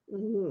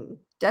 Mhm.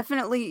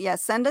 Definitely, yeah.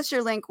 Send us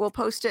your link. We'll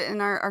post it in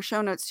our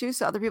show notes too,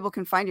 so other people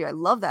can find you. I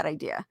love that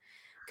idea,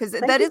 because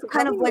Thank that you is for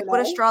kind of coming, like what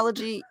Renee.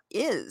 astrology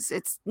is.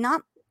 It's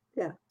not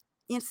Yeah.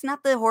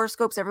 the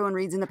horoscopes everyone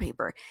reads in the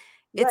paper.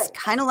 It's Right.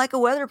 kind of like a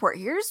weather report.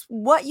 Here's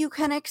what you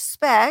can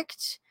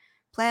expect.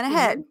 Plan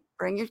ahead. Mhm.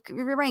 Bring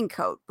your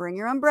raincoat. Bring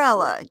your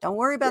umbrella. Right. Don't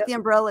worry about Yep. the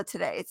umbrella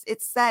today.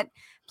 It's that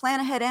plan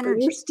ahead Bring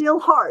energy. your steel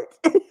heart.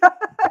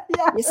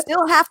 Yeah. You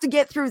still have to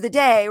get through the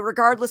day,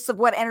 regardless of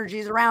what energy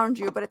is around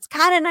you. But it's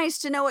kind of nice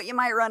to know what you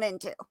might run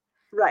into.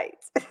 Right.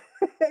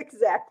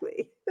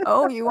 Exactly.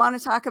 Oh, you want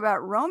to talk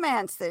about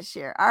romance this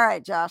year? All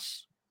right,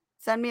 Josh.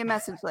 Send me a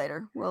message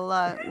later. We'll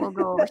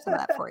go over some of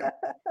that for you.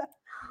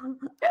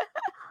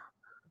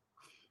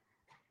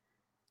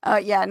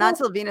 Yeah, not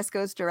till Venus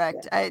goes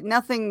direct. Yeah.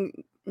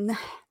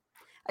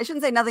 I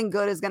shouldn't say nothing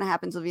good is going to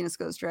happen till Venus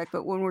goes direct,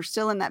 but when we're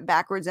still in that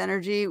backwards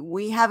energy,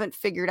 we haven't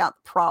figured out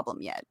the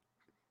problem yet.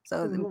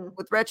 So Mhm.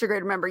 with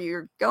retrograde, remember,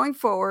 you're going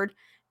forward,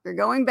 you're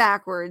going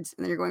backwards,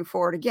 and then you're going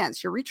forward again.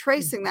 So you're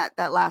retracing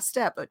that last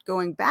step, but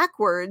going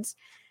backwards,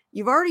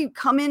 you've already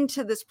come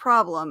into this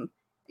problem.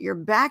 You're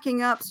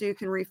backing up so you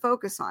can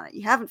refocus on it.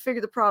 You haven't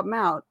figured the problem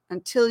out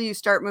until you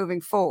start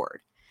moving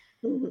forward.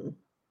 Mhm.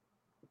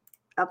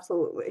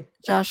 Absolutely.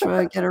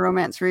 Joshua, get a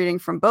romance reading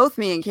from both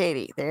me and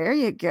Katie. There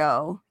you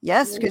go.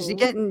 Yes, because you're Mhm.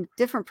 getting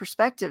different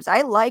perspectives.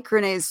 I like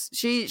Renee's.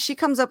 She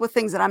comes up with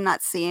things that I'm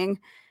not seeing.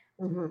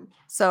 Mhm.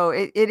 So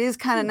it is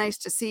kind of nice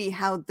to see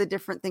how the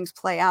different things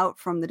play out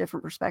from the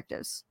different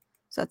perspectives.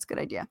 So that's a good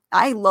idea.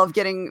 I love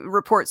getting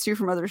reports too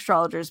from other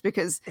astrologers,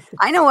 because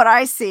I know what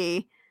I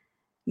see.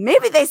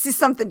 Maybe they see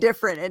something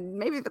different, and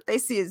maybe what they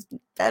see is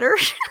better.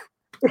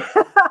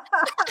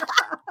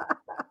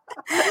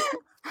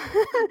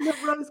 The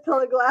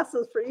rose-colored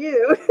glasses for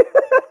you.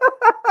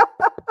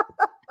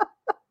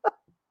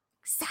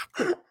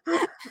 Exactly.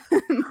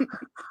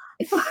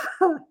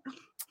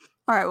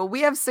 All right. Well,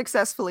 we have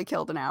successfully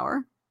killed an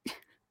hour.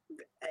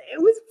 It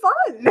was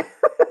fun.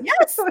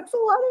 Yes. It was a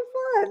lot of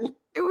fun.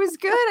 It was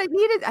good.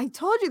 I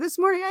told you this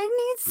morning, I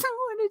need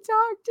someone to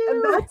talk to.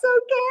 And that's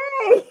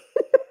okay.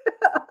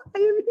 I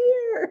am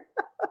here.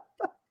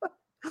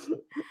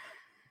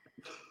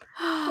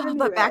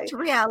 But back Anyway. to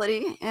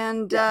reality,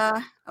 and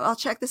Yes. I'll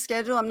check the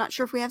schedule. I'm not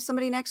sure if we have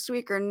somebody next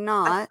week or I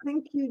not.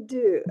 think you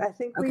do. I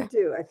think we Okay.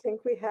 do. I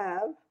think we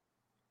have.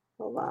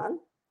 Hold on.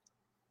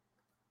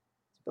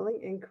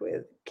 Spilling ink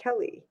with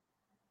Kelly.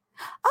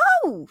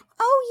 Oh,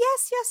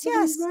 yes.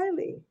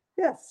 Riley.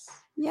 Yes.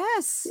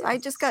 Yes. I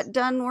just got Yes.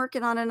 done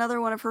working on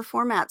another one of her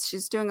formats.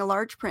 She's doing a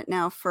large print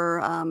now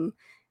for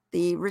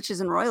the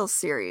Riches and Royals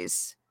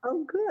series.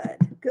 Oh,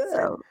 good. Good.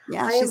 So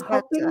yeah, I she's am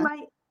got.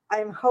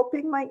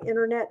 hoping my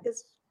internet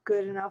is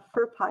good enough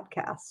for a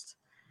podcast.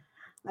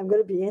 I'm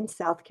going to be in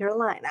South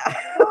Carolina.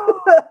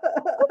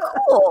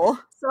 Cool.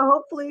 So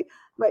hopefully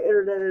my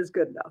internet is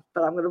good enough,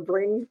 but I'm going to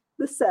bring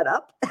the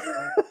setup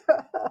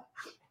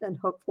and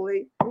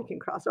hopefully we can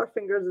cross our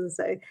fingers and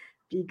say,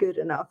 be good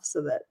enough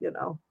so that,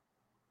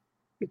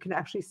 you can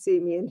actually see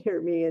me and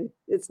hear me and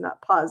it's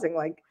not pausing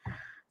like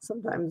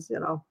sometimes,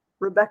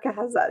 Rebecca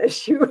has that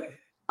issue.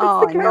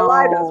 Oh, the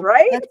Carolinas, no.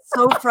 right? That's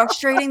so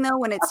frustrating though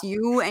when it's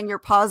you and you're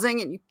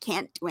pausing and you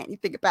can't do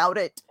anything about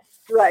it.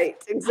 Right,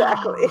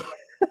 exactly.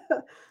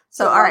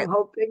 So all right. I'm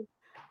hoping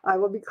I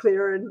will be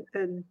clear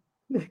and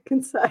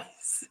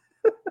concise.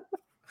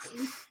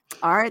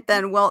 All right,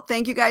 then. Well,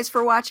 thank you guys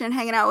for watching and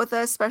hanging out with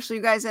us, especially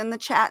you guys in the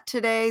chat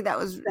today. That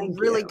was Thank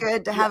really you.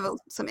 good to have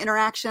some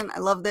interaction. I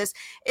love this.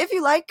 If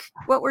you like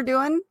what we're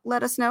doing,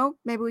 let us know.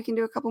 Maybe we can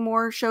do a couple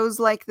more shows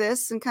like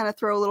this and kind of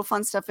throw a little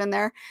fun stuff in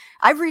there.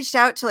 I've reached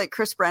out to like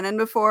Chris Brennan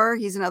before.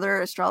 He's another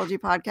astrology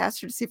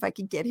podcaster, to see if I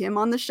could get him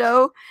on the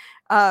show,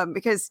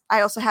 because I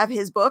also have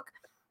his book.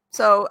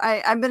 So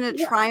I'm going to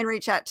Yeah. try and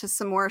reach out to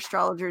some more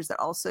astrologers that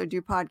also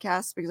do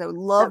podcasts, because I would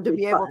love That'd to be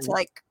be able to fun.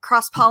 like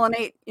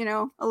cross-pollinate,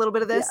 a little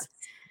bit of this. Yes.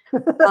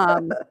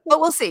 But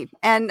we'll see.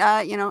 And,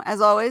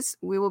 as always,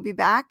 we will be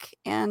back,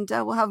 and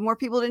we'll have more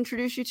people to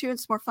introduce you to and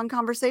some more fun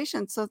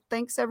conversations. So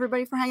thanks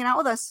everybody for hanging out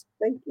with us.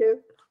 Thank you.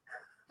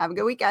 Have a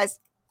good week, guys.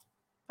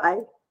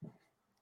 Bye.